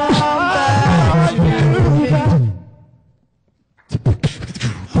back.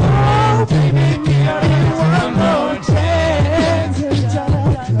 Oh, baby, give me one more chance.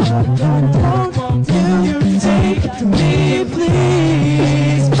 Won't you take me,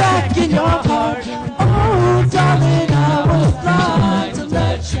 please, back in your heart? Oh, darling, I was blind to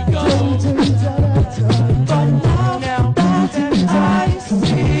let you go. But now that I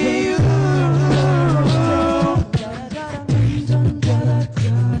see you,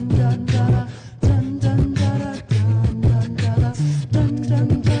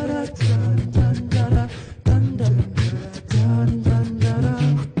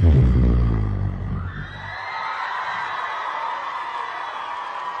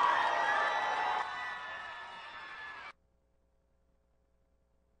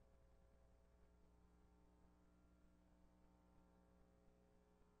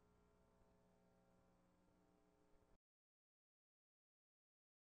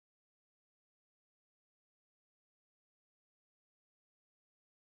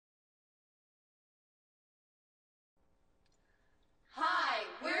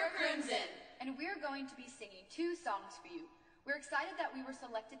 going to be singing 2 songs for you. We're excited that we were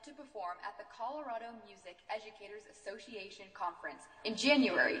selected to perform at the Colorado Music Educators Association Conference in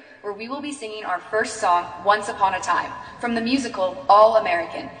January, where we will be singing our first song, Once Upon a Time, from the musical All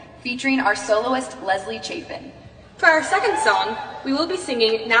American, featuring our soloist Leslie Chapin. For our second song, we will be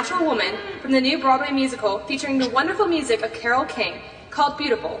singing Natural Woman from the new Broadway musical featuring the wonderful music of Carole King called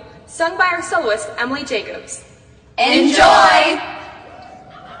Beautiful, sung by our soloist Emily Jacobs. Enjoy!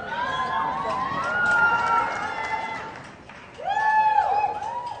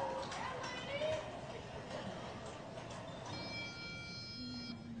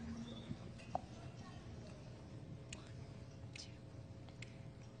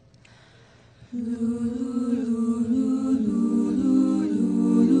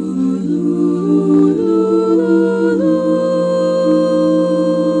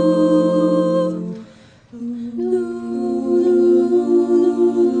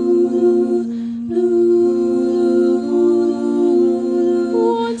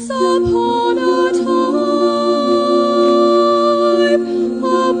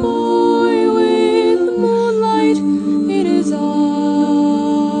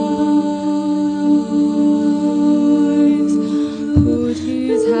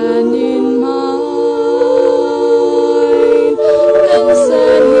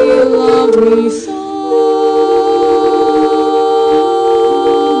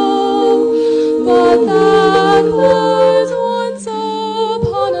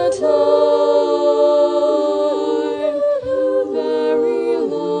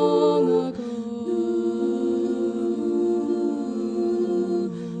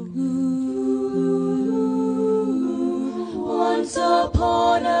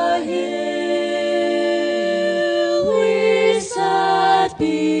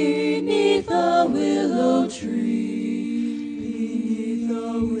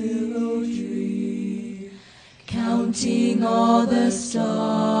 Counting all the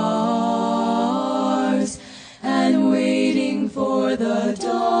stars and waiting for the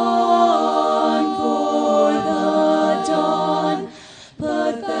dawn,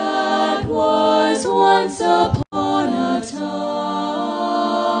 but that was once upon a time.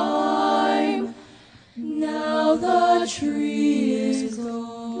 Now the tree is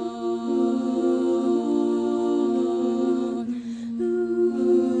gone.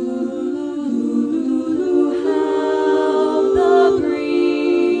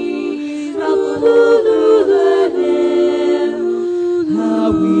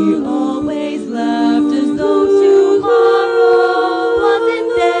 How we always laughed as though tomorrow wasn't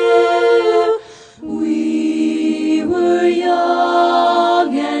there. We were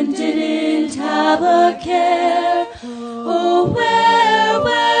young and didn't have a care. Oh, where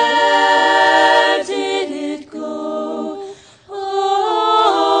did it go? Oh,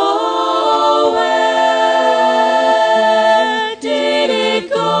 where did it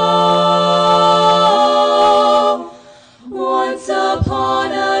go? Once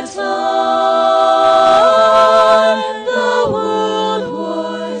upon a time, the world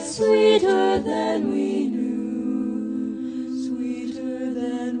was sweeter than we knew, sweeter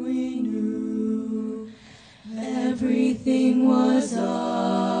than we knew. Everything was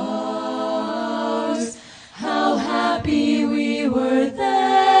ours. How happy we were then,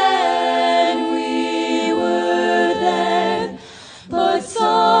 but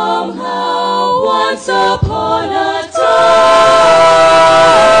somehow once upon a time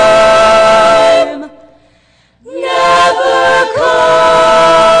never comes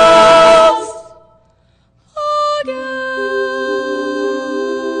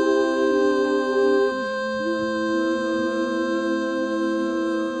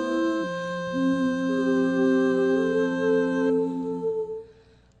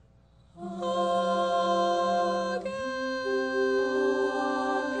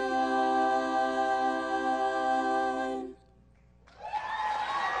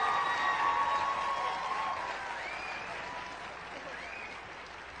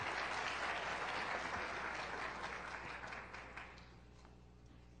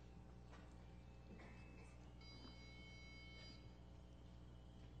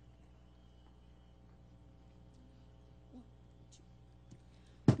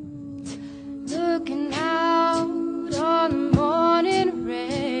Looking out on the morning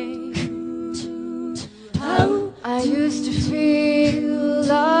rain, how I used to feel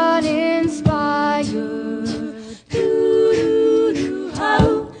uninspired.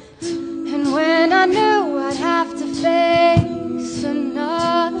 And when I knew I'd have to face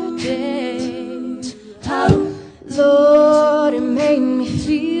another day, Lord, it made me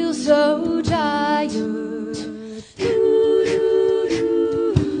feel so tired.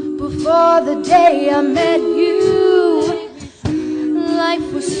 Before the day day I met you, life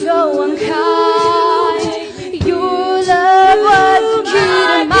was so unkind. Your love was the key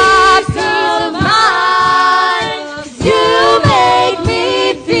to my peace of mind. 'Cause you make me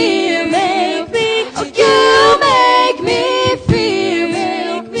feel, oh you make me feel,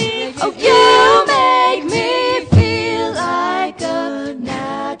 oh you make me feel like a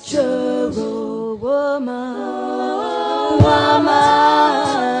natural woman.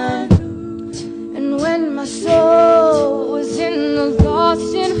 And when my soul was in the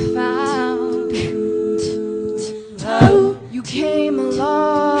lost and found, you came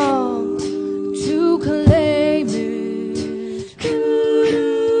along to claim it.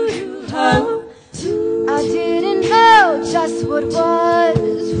 I didn't know just what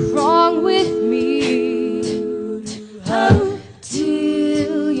was wrong with me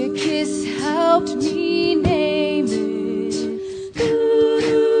till your kiss helped me name it.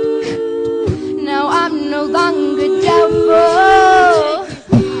 Now I'm no longer doubtful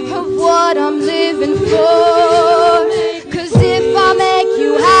of what I'm living for. 'Cause if I make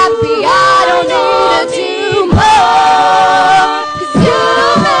you happy, I don't need to do more. 'Cause you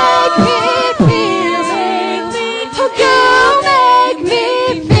make me feel, oh you make me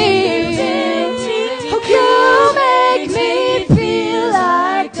feel, oh you make me feel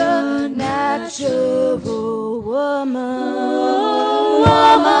like a natural woman.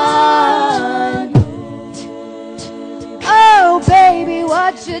 Oh baby,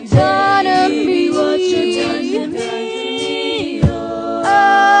 what you done to me?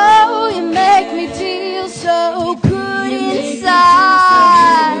 Oh, you make me feel so good inside.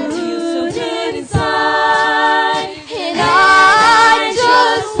 And I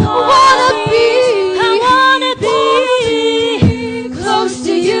just wanna be close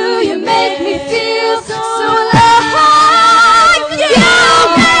to you. You make me feel so alive. You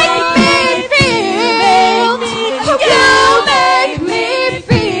make me feel, you make me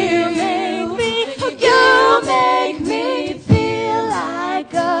feel, you make me feel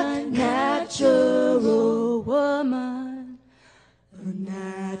like a natural woman, a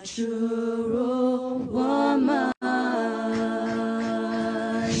natural woman.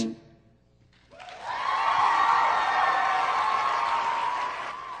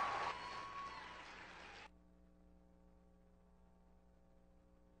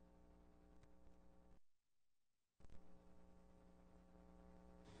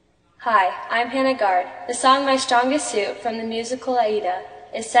 Hi, I'm Hannah Gard. The song My Strongest Suit from the musical Aida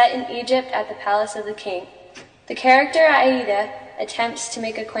is set in Egypt at the Palace of the King. The character Aida attempts to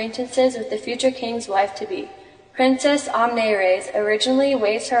make acquaintances with the future king's wife-to-be. Princess Amneres originally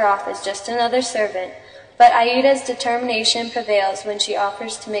waves her off as just another servant, but Aida's determination prevails when she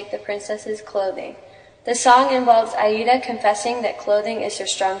offers to make the princess's clothing. The song involves Aida confessing that clothing is her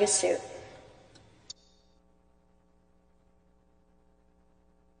strongest suit.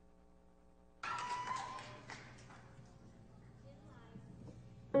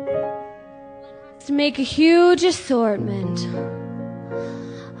 To make a huge assortment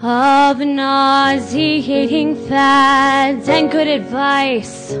of nauseating fads and good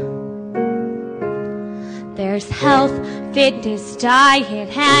advice. There's health, fitness, diet,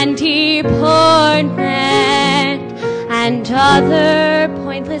 and deportment, and other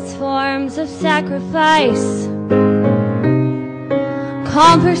pointless forms of sacrifice.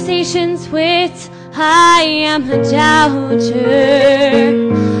 Conversations with I am a doubter.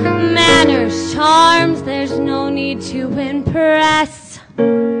 Manners, charms, there's no need to impress.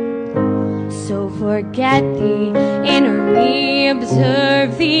 So forget the inner me,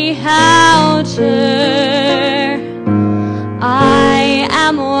 observe the outer. I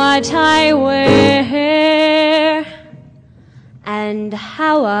am what I wear and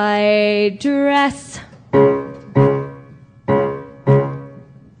how I dress.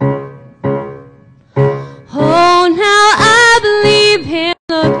 Oh, now I believe in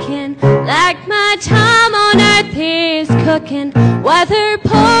looking like my time on earth is cooking, whether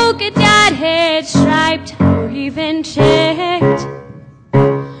polka dotted, striped, or even checked,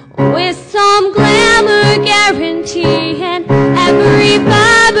 with some glamour guaranteeing every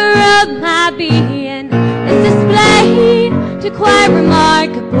fiber of my being is displayed to quite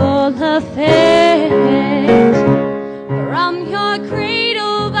remarkable effect. From your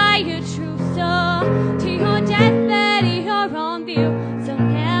cradle by your true soul to your deathbed, you're on view. So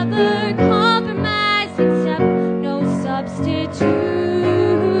never compromise, accept no substitute.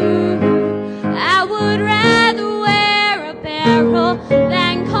 I would rather wear a barrel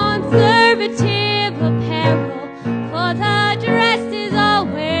than conservative apparel, for the dress has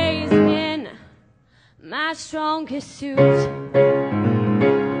always been my strongest suit.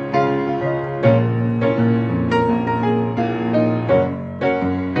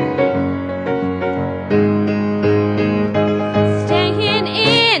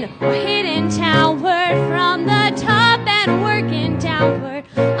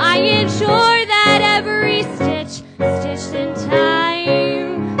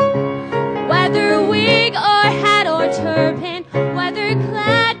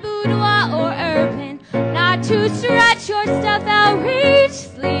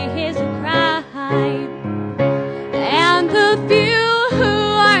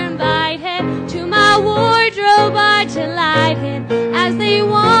 beside him as they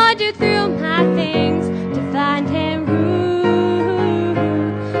wander through my things to find him rude.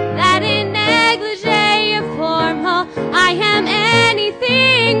 That in negligee or formal, I am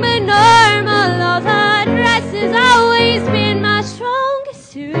anything but normal. Oh, the dress has always been my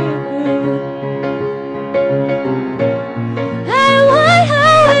strongest suit. And what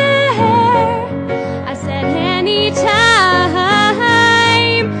I wear, I said anytime,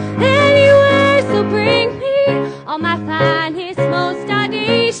 anywhere, so bring me all my finest, most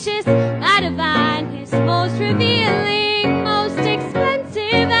audacious, my divinest, most revealing, most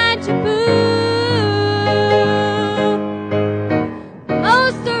expensive attribute,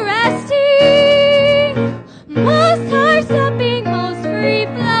 most arresting, most heart-stopping, most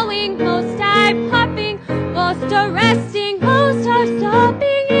free-flowing, most eye-popping, most arresting, most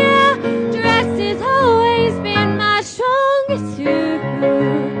heart-stopping, yeah. Dress has always been my strongest suit,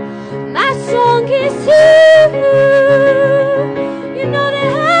 my strongest suit. You know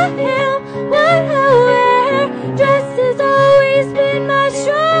that I am what I wear. Dress has always been my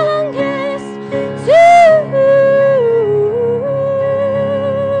strongest suit.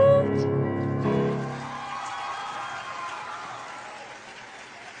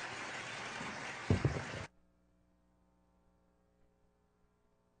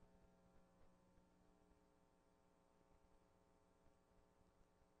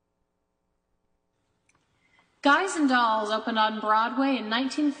 Guys and Dolls opened on Broadway in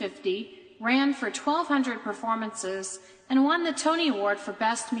 1950, ran for 1,200 performances, and won the Tony Award for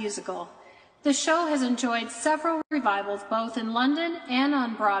Best Musical. The show has enjoyed several revivals both in London and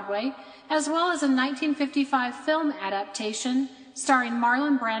on Broadway, as well as a 1955 film adaptation starring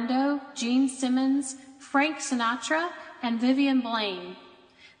Marlon Brando, Gene Simmons, Frank Sinatra, and Vivian Blaine.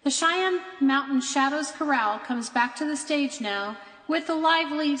 The Cheyenne Mountain Shadows Chorale comes back to the stage now with the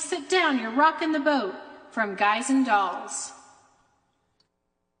lively "Sit Down, You're Rockin' the Boat" from Guys and Dolls.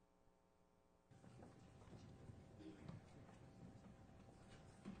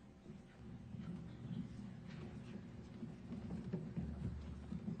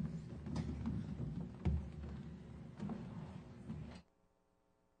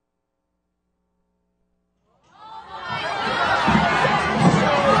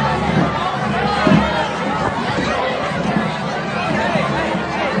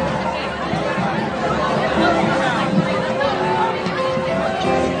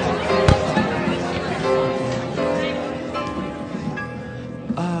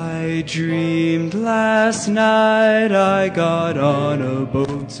 I dreamed last night I got on a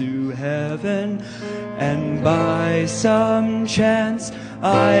boat to heaven, and by some chance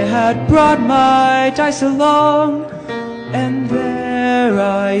I had brought my dice along, and there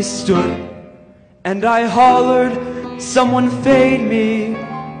I stood and I hollered, "Someone fade me,"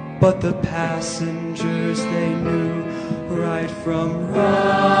 but the passengers, they knew right from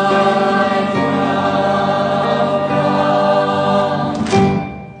wrong.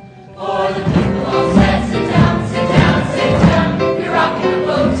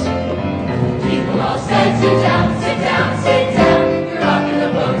 Sit down, sit down, sit down, you're rocking the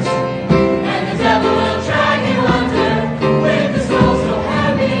boat. And the devil will drag you under with the soul so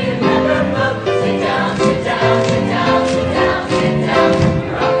heavy it never float. Sit down, sit down, sit down, sit down, sit down,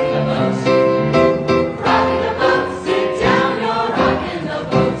 you're rocking the boat. Rocking the boat, sit down, you're rocking the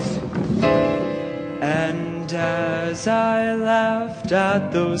boat. And as I laughed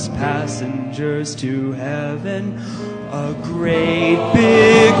at those passengers to heaven, a great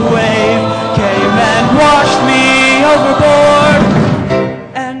big wave came and washed me overboard.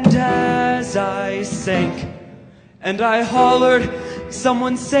 And as I sank and I hollered,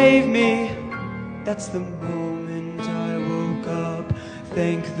 "Someone save me," that's the moment I woke up.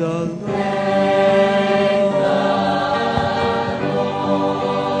 Thank the Lord.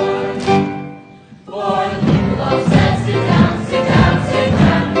 For the people all said, sit down, sit down, sit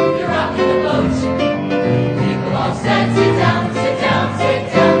down, you're rocking the boat. People all said, sit down, sit down, sit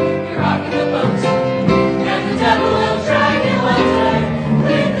down, you're rocking the boat. And the devil will drag you under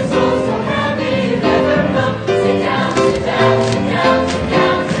with the soul so heavy you never float. Sit down, sit down, sit down, sit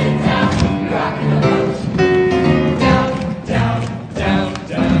down, sit down, you're rocking the boat. Down, down, down,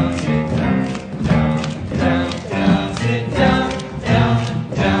 down, sit down, down.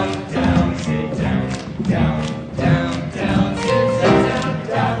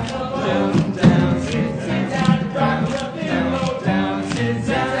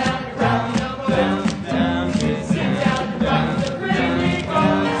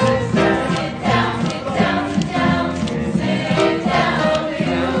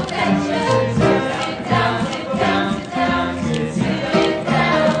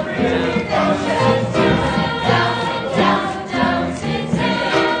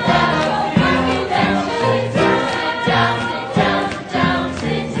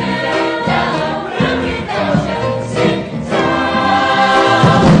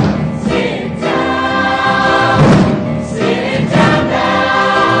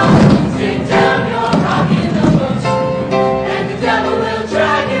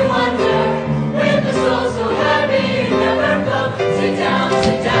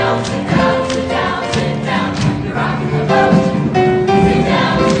 sit down, sit down, sit down, sit down. You're rocking the boat. Sit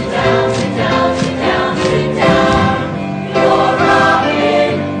down, sit down, sit down, sit down, sit down. You're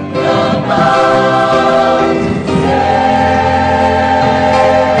rocking the boat. Sit down.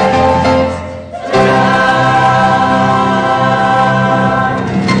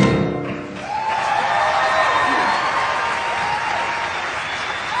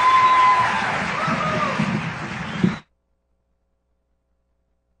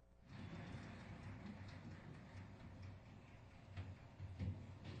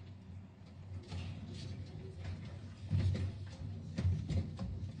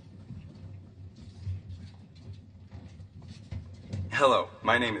 Hello,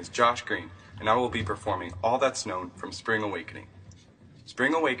 my name is Josh Green, and I will be performing All That's Known from Spring Awakening.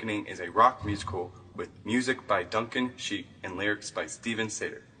 Spring Awakening is a rock musical with music by Duncan Sheik and lyrics by Steven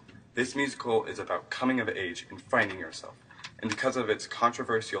Sater. This musical is about coming of age and finding yourself, and because of its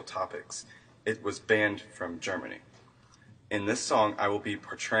controversial topics, it was banned from Germany. In this song, I will be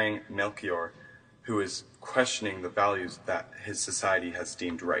portraying Melchior, who is questioning the values that his society has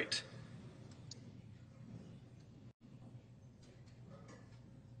deemed right.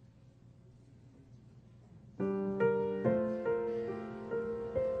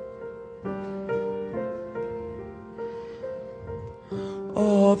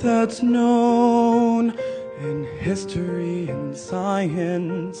 All that's known in history and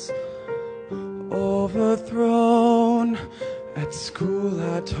science, overthrown at school,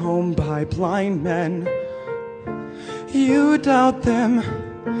 at home by blind men. You doubt them,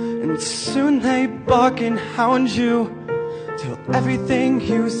 and soon they bark and hound you, till everything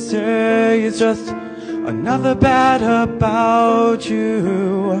you say is just another bad about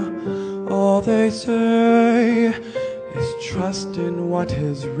you. All they say is trust in what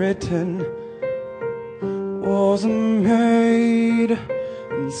is written. Was made,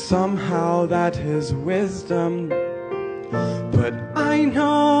 and somehow that is wisdom. But I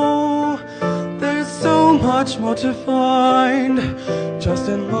know there's so much more to find, just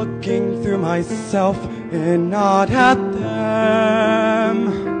in looking through myself and not at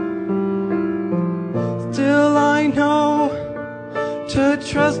them. Still I know to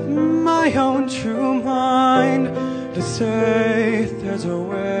trust my own true mind, to say there's a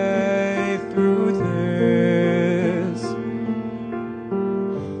way through this.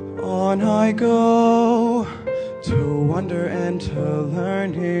 On I go, to wonder and to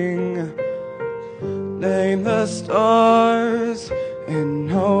learning. Name the stars and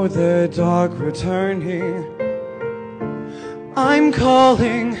know the dark returning. I'm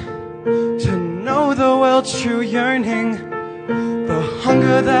calling to know the world's true yearning, the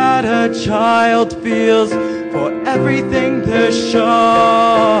hunger that a child feels for everything they're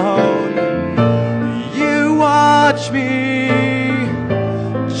shown. You watch me,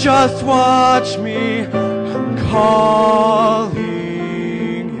 just watch me. I'm calling,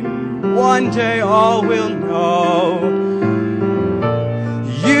 and one day all will know.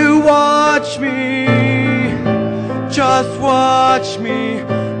 You watch me, just watch me.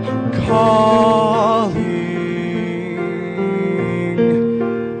 I'm calling.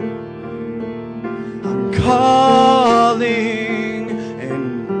 Calling,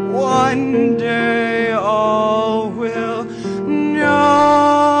 and one day all will know.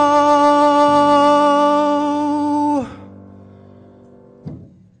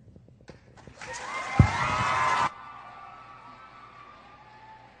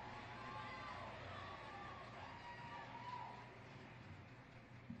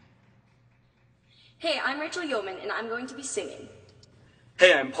 Hey, I'm Rachel Yeoman, and I'm going to be singing.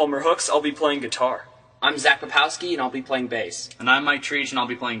 Hey, I'm Palmer Hooks. I'll be playing guitar. I'm Zach Popowski, and I'll be playing bass. And I'm Mike Treach, and I'll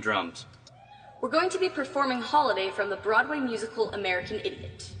be playing drums. We're going to be performing Holiday from the Broadway musical American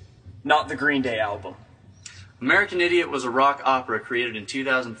Idiot. Not the Green Day album. American Idiot was a rock opera created in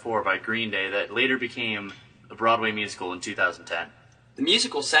 2004 by Green Day that later became a Broadway musical in 2010. The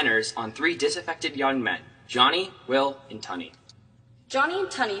musical centers on three disaffected young men, Johnny, Will, and Tunny. Johnny and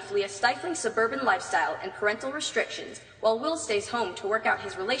Tunny flee a stifling suburban lifestyle and parental restrictions, while Will stays home to work out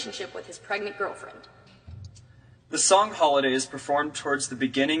his relationship with his pregnant girlfriend. The song Holiday is performed towards the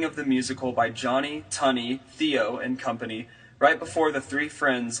beginning of the musical by Johnny, Tunny, Theo, and company, right before the three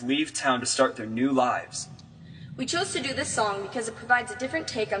friends leave town to start their new lives. We chose to do this song because it provides a different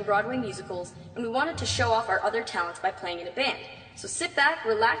take on Broadway musicals, and we wanted to show off our other talents by playing in a band. So sit back,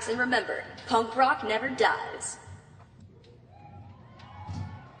 relax, and remember, punk rock never dies.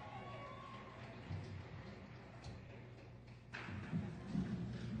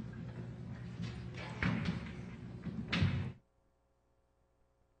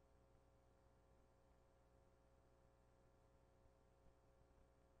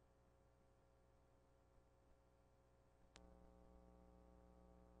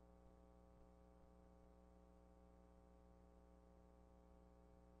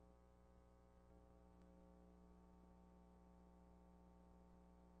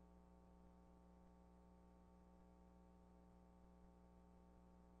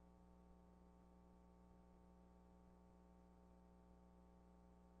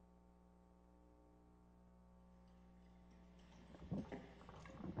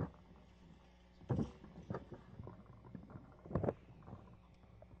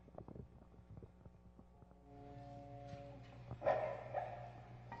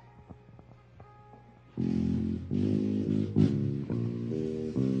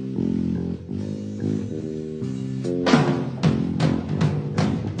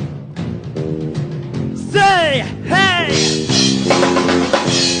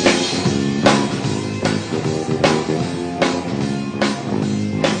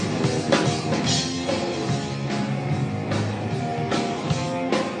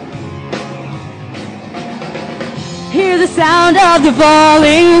 sound of the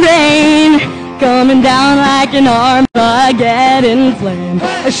falling rain coming down like an Armageddon flame.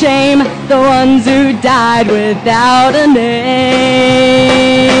 A shame the ones who died without a name.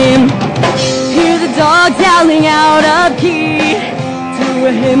 Hear the dogs howling out of key to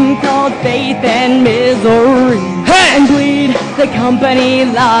a hymn called Faith and Misery. And bleed, the company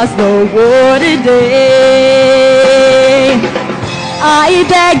lost the war today. I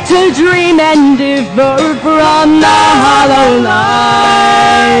beg to dream and differ from the hollow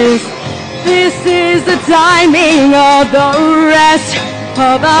lies. This is the timing of the rest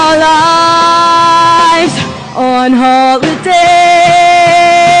of our lives on holiday.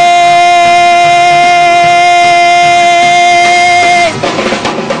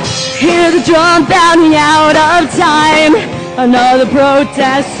 Hear the drum pounding out of time. Another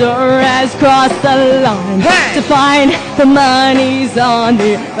protester has crossed the line to find the money's on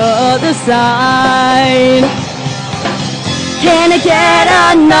the other side. Can I get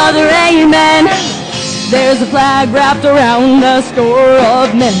another amen? There's a flag wrapped around a score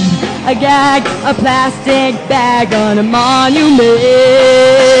of men. A gag, a plastic bag on a monument.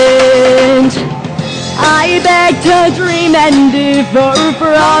 I beg to dream and differ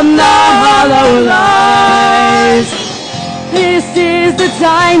from the hollow lies. This is the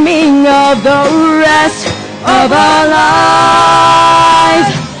timing of the rest of our lives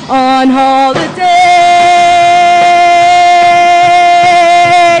on holiday.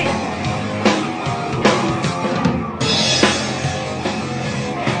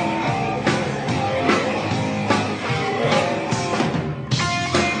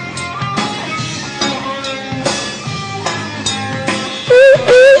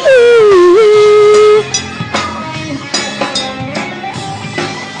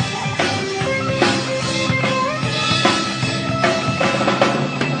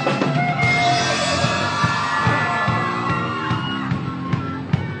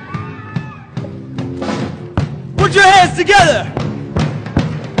 Put your hands together.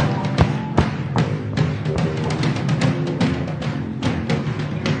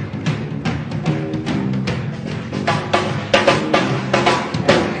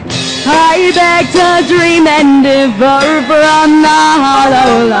 I beg to dream and differ from the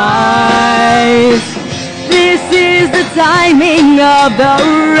hollow lies. This is the timing of the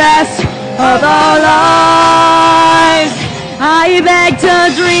rest of our lives. I beg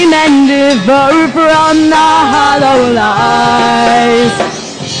to dream and differ from the hollow lies.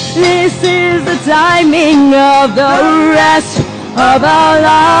 This is the timing of the rest of our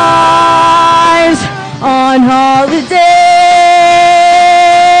lives on holiday.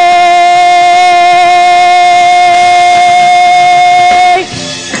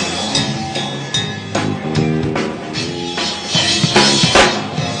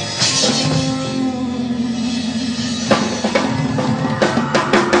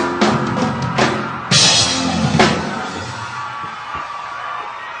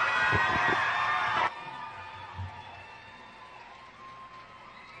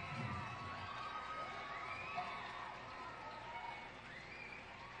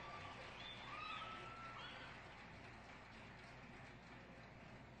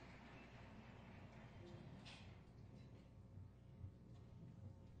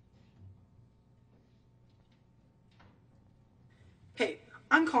 Hey,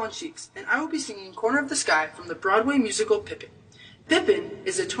 I'm Colin Sheeks, and I will be singing Corner of the Sky from the Broadway musical Pippin. Pippin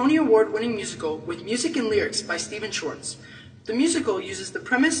is a Tony Award-winning musical with music and lyrics by Stephen Schwartz. The musical uses the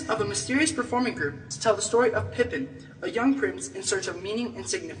premise of a mysterious performing group to tell the story of Pippin, a young prince in search of meaning and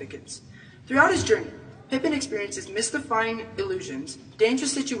significance. Throughout his journey, Pippin experiences mystifying illusions,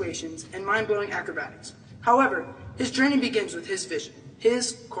 dangerous situations, and mind-blowing acrobatics. However, his journey begins with his vision,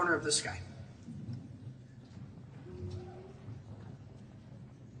 his corner of the sky.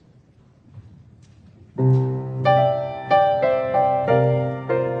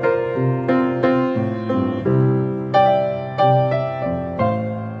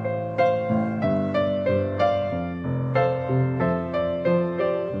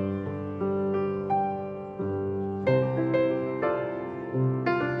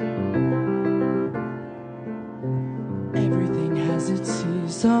 Everything has its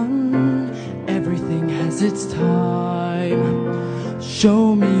season, everything has its time.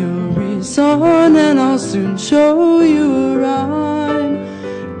 Show me a reason and I'll soon show you a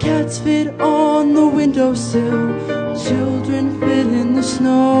rhyme. Cats fit on the windowsill, children fit in the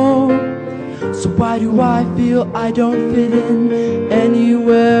snow. So why do I feel I don't fit in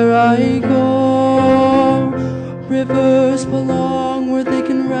anywhere I go? Rivers belong where they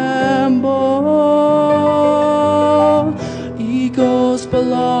can ramble. Eagles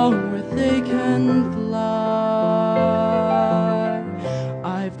belong where they can fly.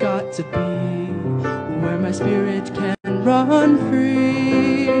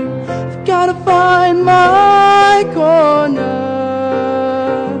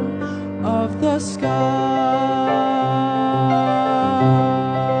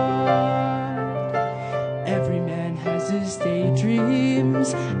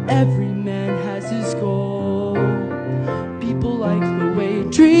 Every man has his goal. People like the way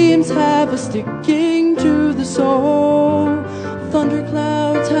dreams have a sticking to the soul.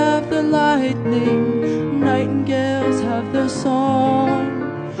 Thunderclouds have their lightning, nightingales have their song.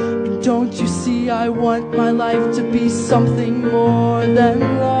 And don't you see, I want my life to be something more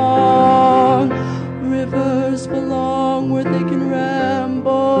than long. Rivers belong where they can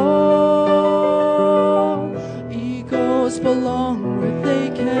ramble. Eagles belong where they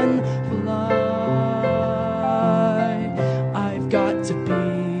can fly. I've got to be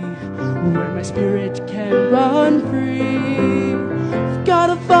where my spirit can run free. I've got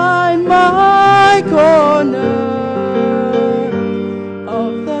to find my corner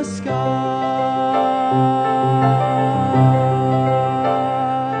of the sky.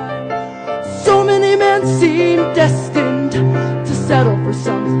 So many men seem destined to settle for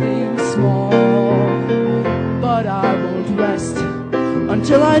something small, but I won't rest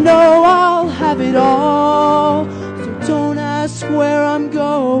until I know I'll have it all. So don't ask where I'm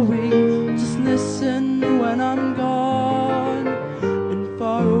going, just listen when I'm gone. And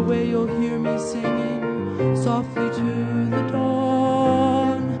far away you'll hear me singing softly to the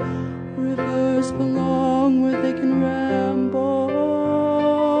dawn. Rivers belong where they can ramble.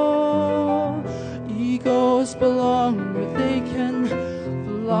 Eagles belong where they can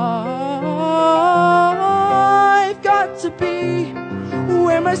fly. I've got to be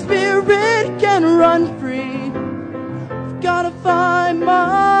where my spirit can run free. I've got to find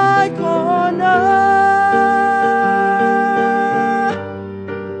my corner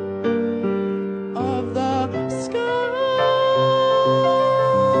of the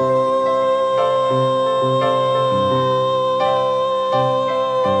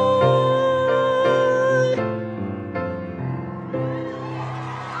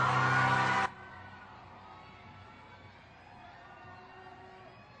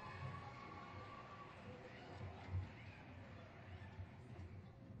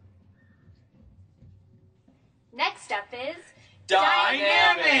Next up is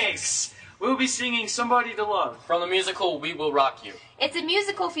Dynamics! We'll be singing Somebody to Love from the musical We Will Rock You. It's a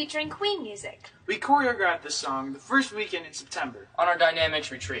musical featuring Queen music. We choreographed this song the first weekend in September on our Dynamics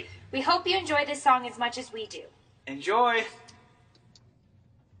retreat. We hope you enjoy this song as much as we do. Enjoy!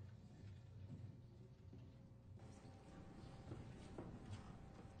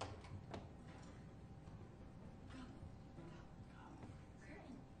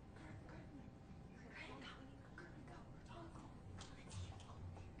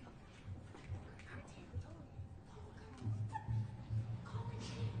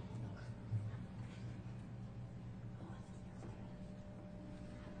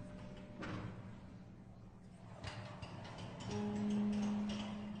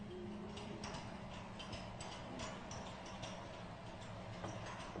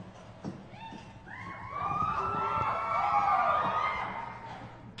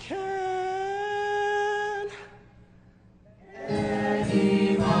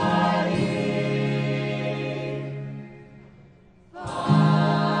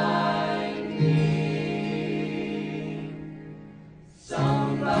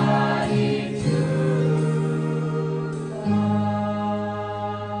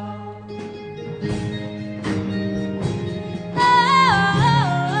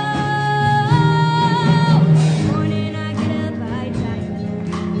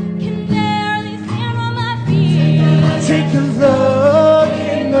 Take a look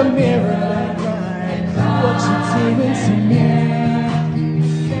in the mirror and write what you're doing to me.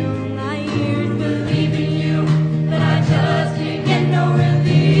 Spent my years believing you, but I just can't get no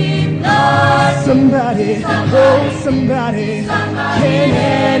relief. Lord, Somebody, oh somebody, can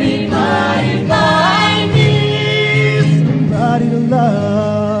anybody find me somebody to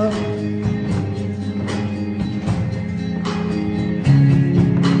love?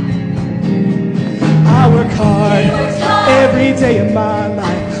 I work hard every day of my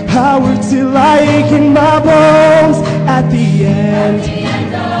life. I work till I ache in my bones. At the end,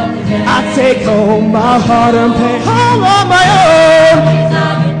 I take home my hard-earned pay all on my own.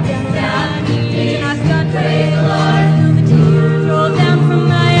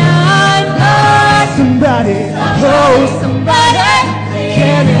 Somebody, oh somebody,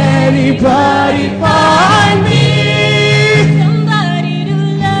 can anybody find me somebody to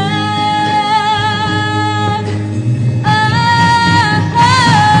love?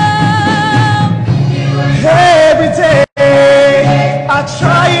 Every day I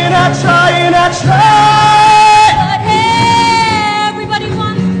try and I try and I try, but everybody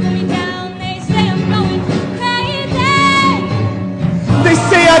wants to put me down. They say I'm going crazy. They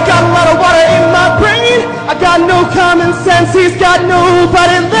say I got a lot of water in my brain. I got no common sense. He's got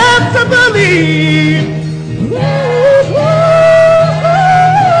nobody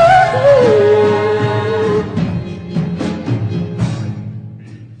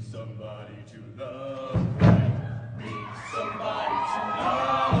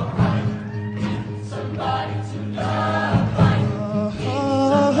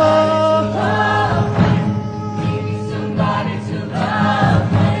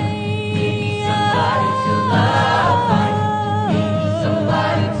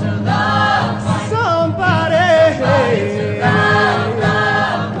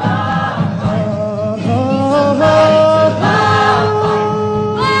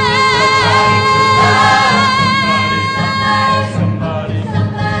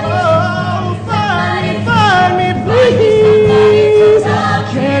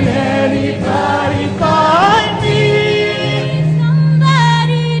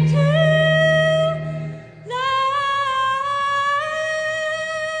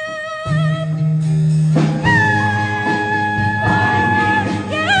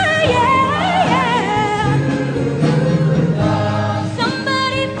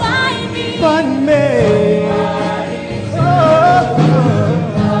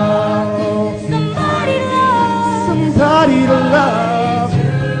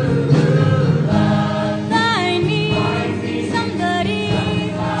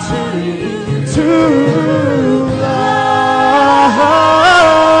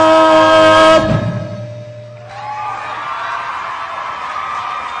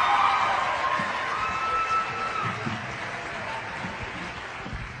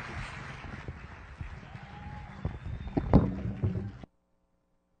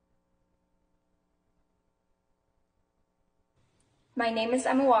My name is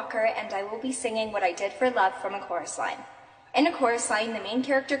Emma Walker, and I will be singing What I Did for Love from a chorus line. In a chorus line, the main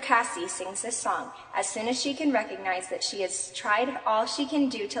character Cassie sings this song as soon as she can recognize that she has tried all she can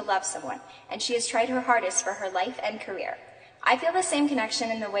do to love someone, and she has tried her hardest for her life and career. I feel the same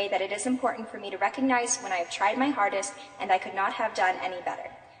connection in the way that it is important for me to recognize when I have tried my hardest and I could not have done any better.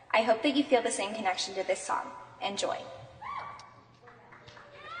 I hope that you feel the same connection to this song. Enjoy.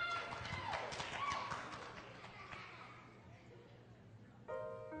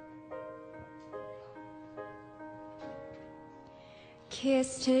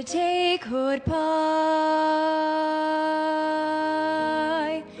 Kiss today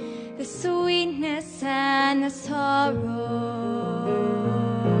goodbye, the sweetness and the sorrow.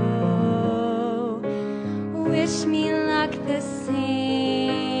 Wish me luck the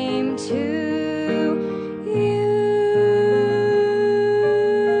same to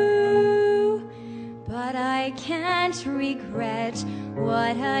you, but I can't regret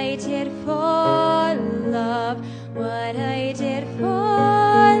what I did for love, what I did for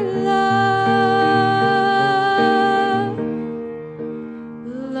love.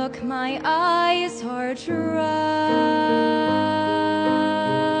 Look, my eyes are dry.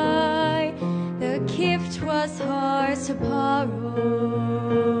 The gift was hard to borrow.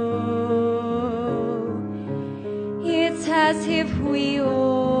 It's as if we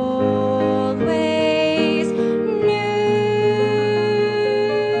always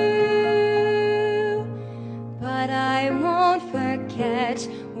knew, but I won't forget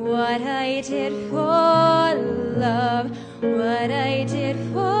what I did for love, what I did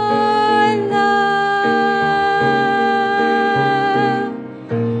for love.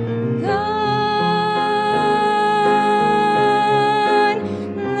 Gone,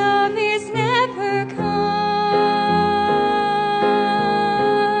 love is never gone.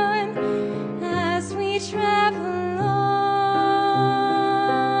 As we travel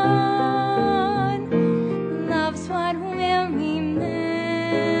on, love's what we'll remember.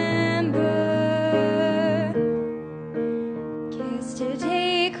 Kiss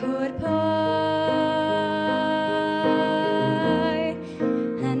today goodbye,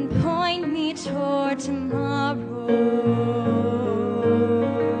 and point me toward tomorrow.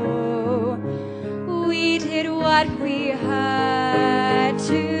 We did what we had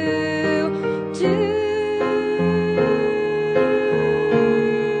to do.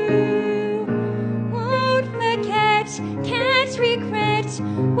 Won't forget, can't regret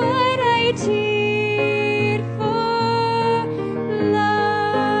what I did for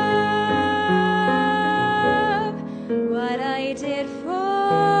love, what I did for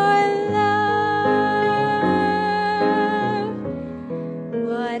love,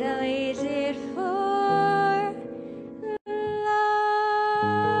 what I did for love.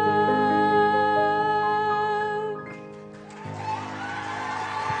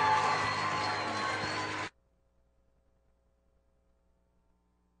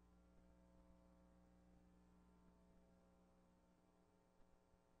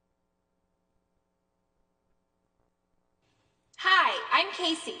 Hi, I'm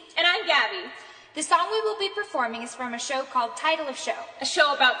Casey. And I'm Gabby. The song we will be performing is from a show called Title of Show. A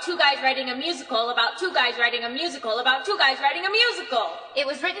show about two guys writing a musical, about two guys writing a musical, about two guys writing a musical. It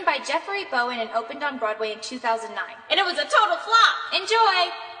was written by Jeffrey Bowen and opened on Broadway in 2009. And it was a total flop.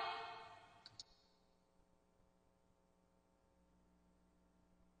 Enjoy!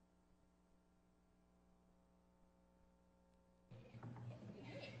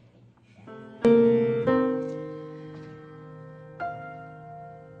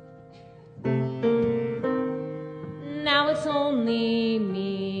 Now it's only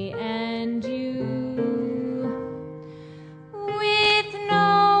me and you, With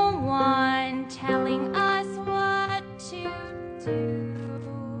no one telling us what to do.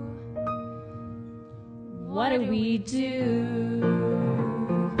 what do we do?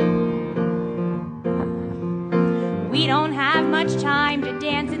 We don't have much time to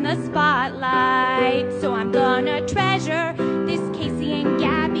dance in the spotlight, so I'm gonna treasure this Casey and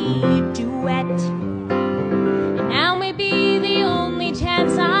Gabby duet. And now may be the only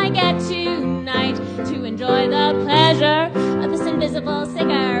chance I get tonight to enjoy the pleasure of this invisible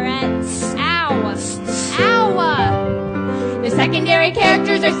cigarette. Ow! Ow! The secondary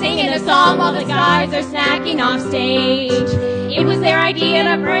characters are singing a song while the guys are snacking off stage. It was their idea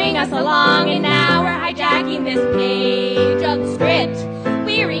to bring us along, and now we're hijacking this page of the script.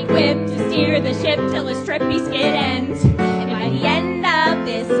 We're equipped to steer the ship till the strippy skid ends. And by the end of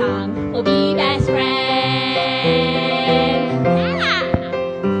this song, we'll be best friends. Ah!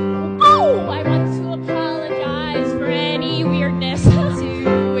 Oh, I want to apologize for any weirdness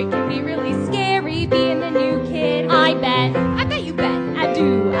too. It can be really scary being the new kid. I bet. I bet you bet.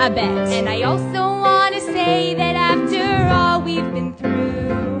 I bet. And I also want to say that after all we've been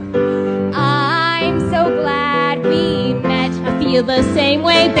through, I'm so glad we met. I feel the same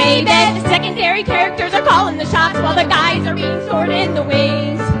way, baby. The secondary characters are calling the shots while the guys are being sorted in the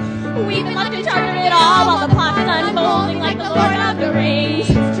wings. We've been left in charge of it all while the plot is unfolding like the Lord of the Rings.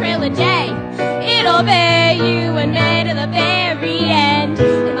 Trail a day, it'll obey you and me to the very end.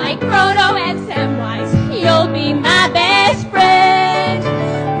 And like Frodo and Samwise, you'll be my best friend.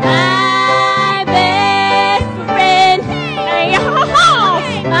 My best friend. Hey, ho, ho.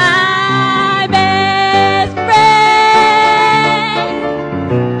 My best friend.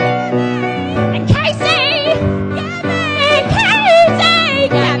 And Casey! And Casey!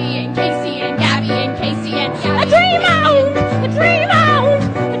 Gabby and Casey and Gabby and Casey and a dream on! A dream on!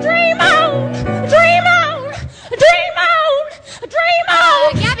 A dream on! A dream on! A dream on! A dream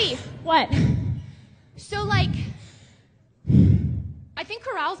on! Gabby! What? So, like, I think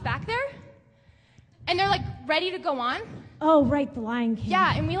Corral's back there, and they're, like, ready to go on. Oh, right, the Lion King.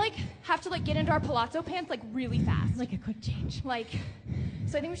 Yeah, and we, like, have to, like, get into our palazzo pants, like, really fast. Like a quick change. Like,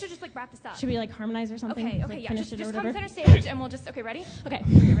 so I think we should just, like, wrap this up. Should we, like, harmonize or something? Okay, Like, yeah, finish just it or come whatever? center stage, and we'll just, okay, ready? Okay.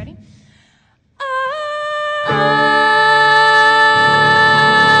 Okay, ready? Oh.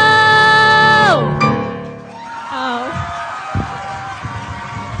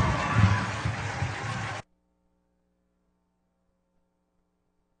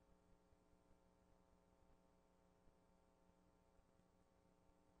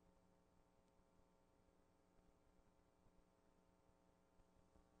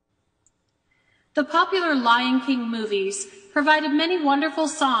 The popular Lion King movies provided many wonderful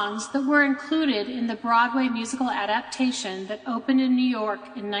songs that were included in the Broadway musical adaptation that opened in New York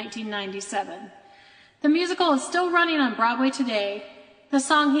in 1997. The musical is still running on Broadway today. The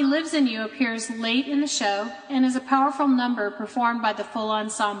song He Lives in You appears late in the show and is a powerful number performed by the full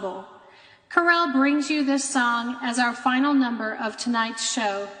ensemble. Corral brings you this song as our final number of tonight's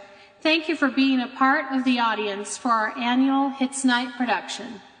show. Thank you for being a part of the audience for our annual Hits Night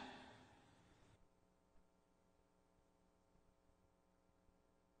production.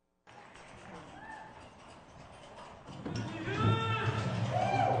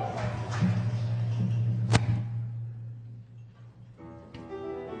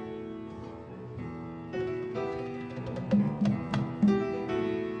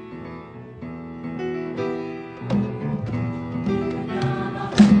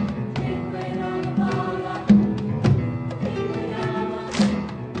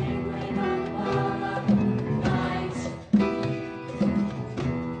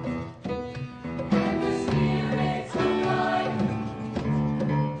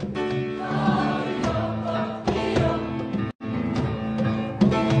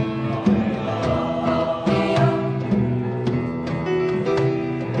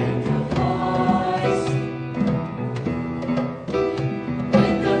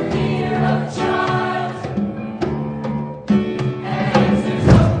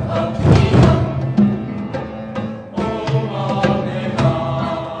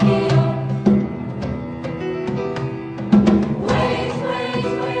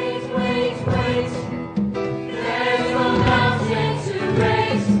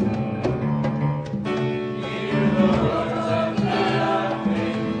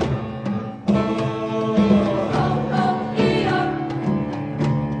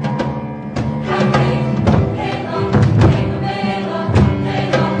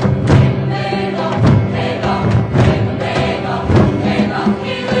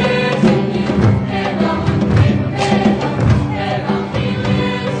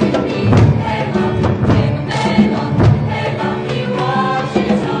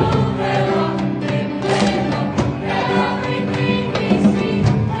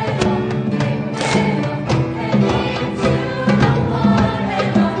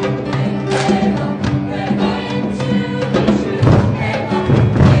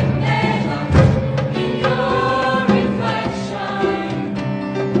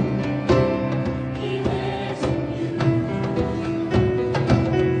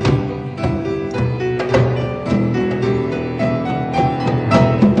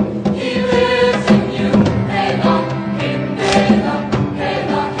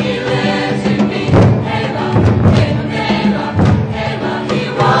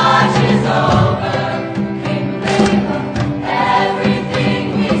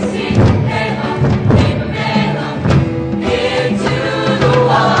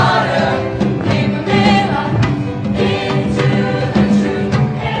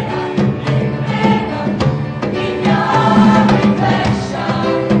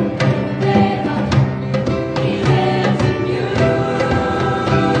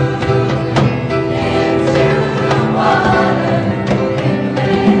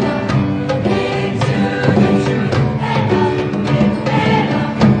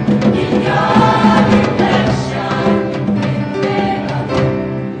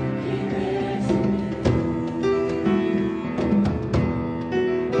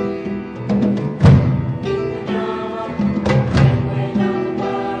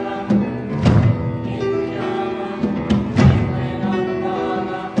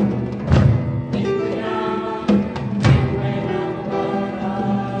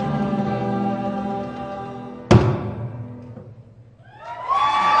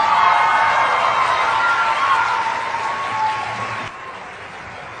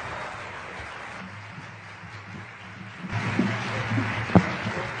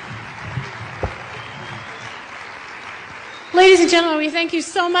 and gentlemen, we thank you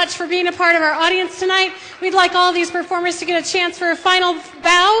so much for being a part of our audience tonight. We'd like all of these performers to get a chance for a final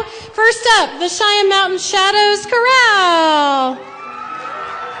bow. First up, the Cheyenne Mountain Shadows Chorale.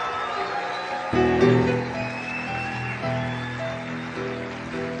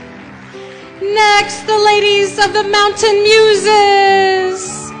 Next, the ladies of the Mountain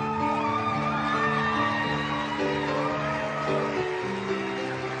Muses.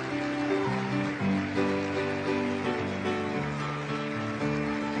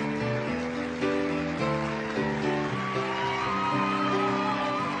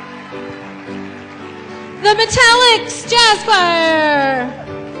 The Metallics Jazz Choir.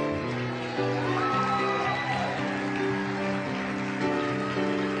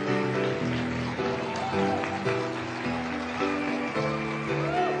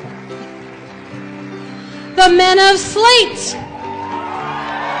 The Men of Slate.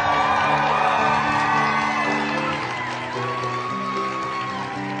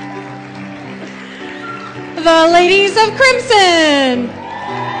 The Ladies of Crimson.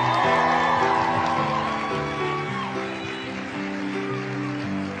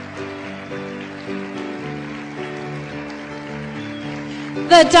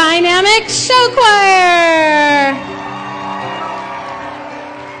 The Dynamic Show Choir.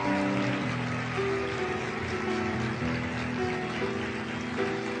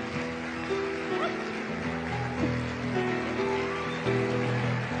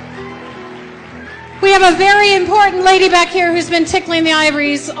 We have a very important lady back here who's been tickling the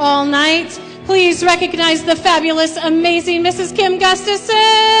ivories all night. Please recognize the fabulous, amazing Mrs. Kim Gustafson.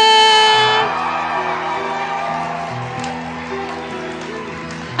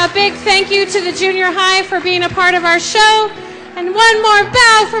 A big thank you to the junior high for being a part of our show. And one more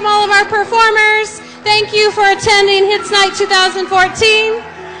bow from all of our performers. Thank you for attending Hits Night 2014.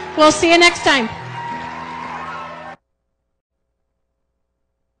 We'll see you next time.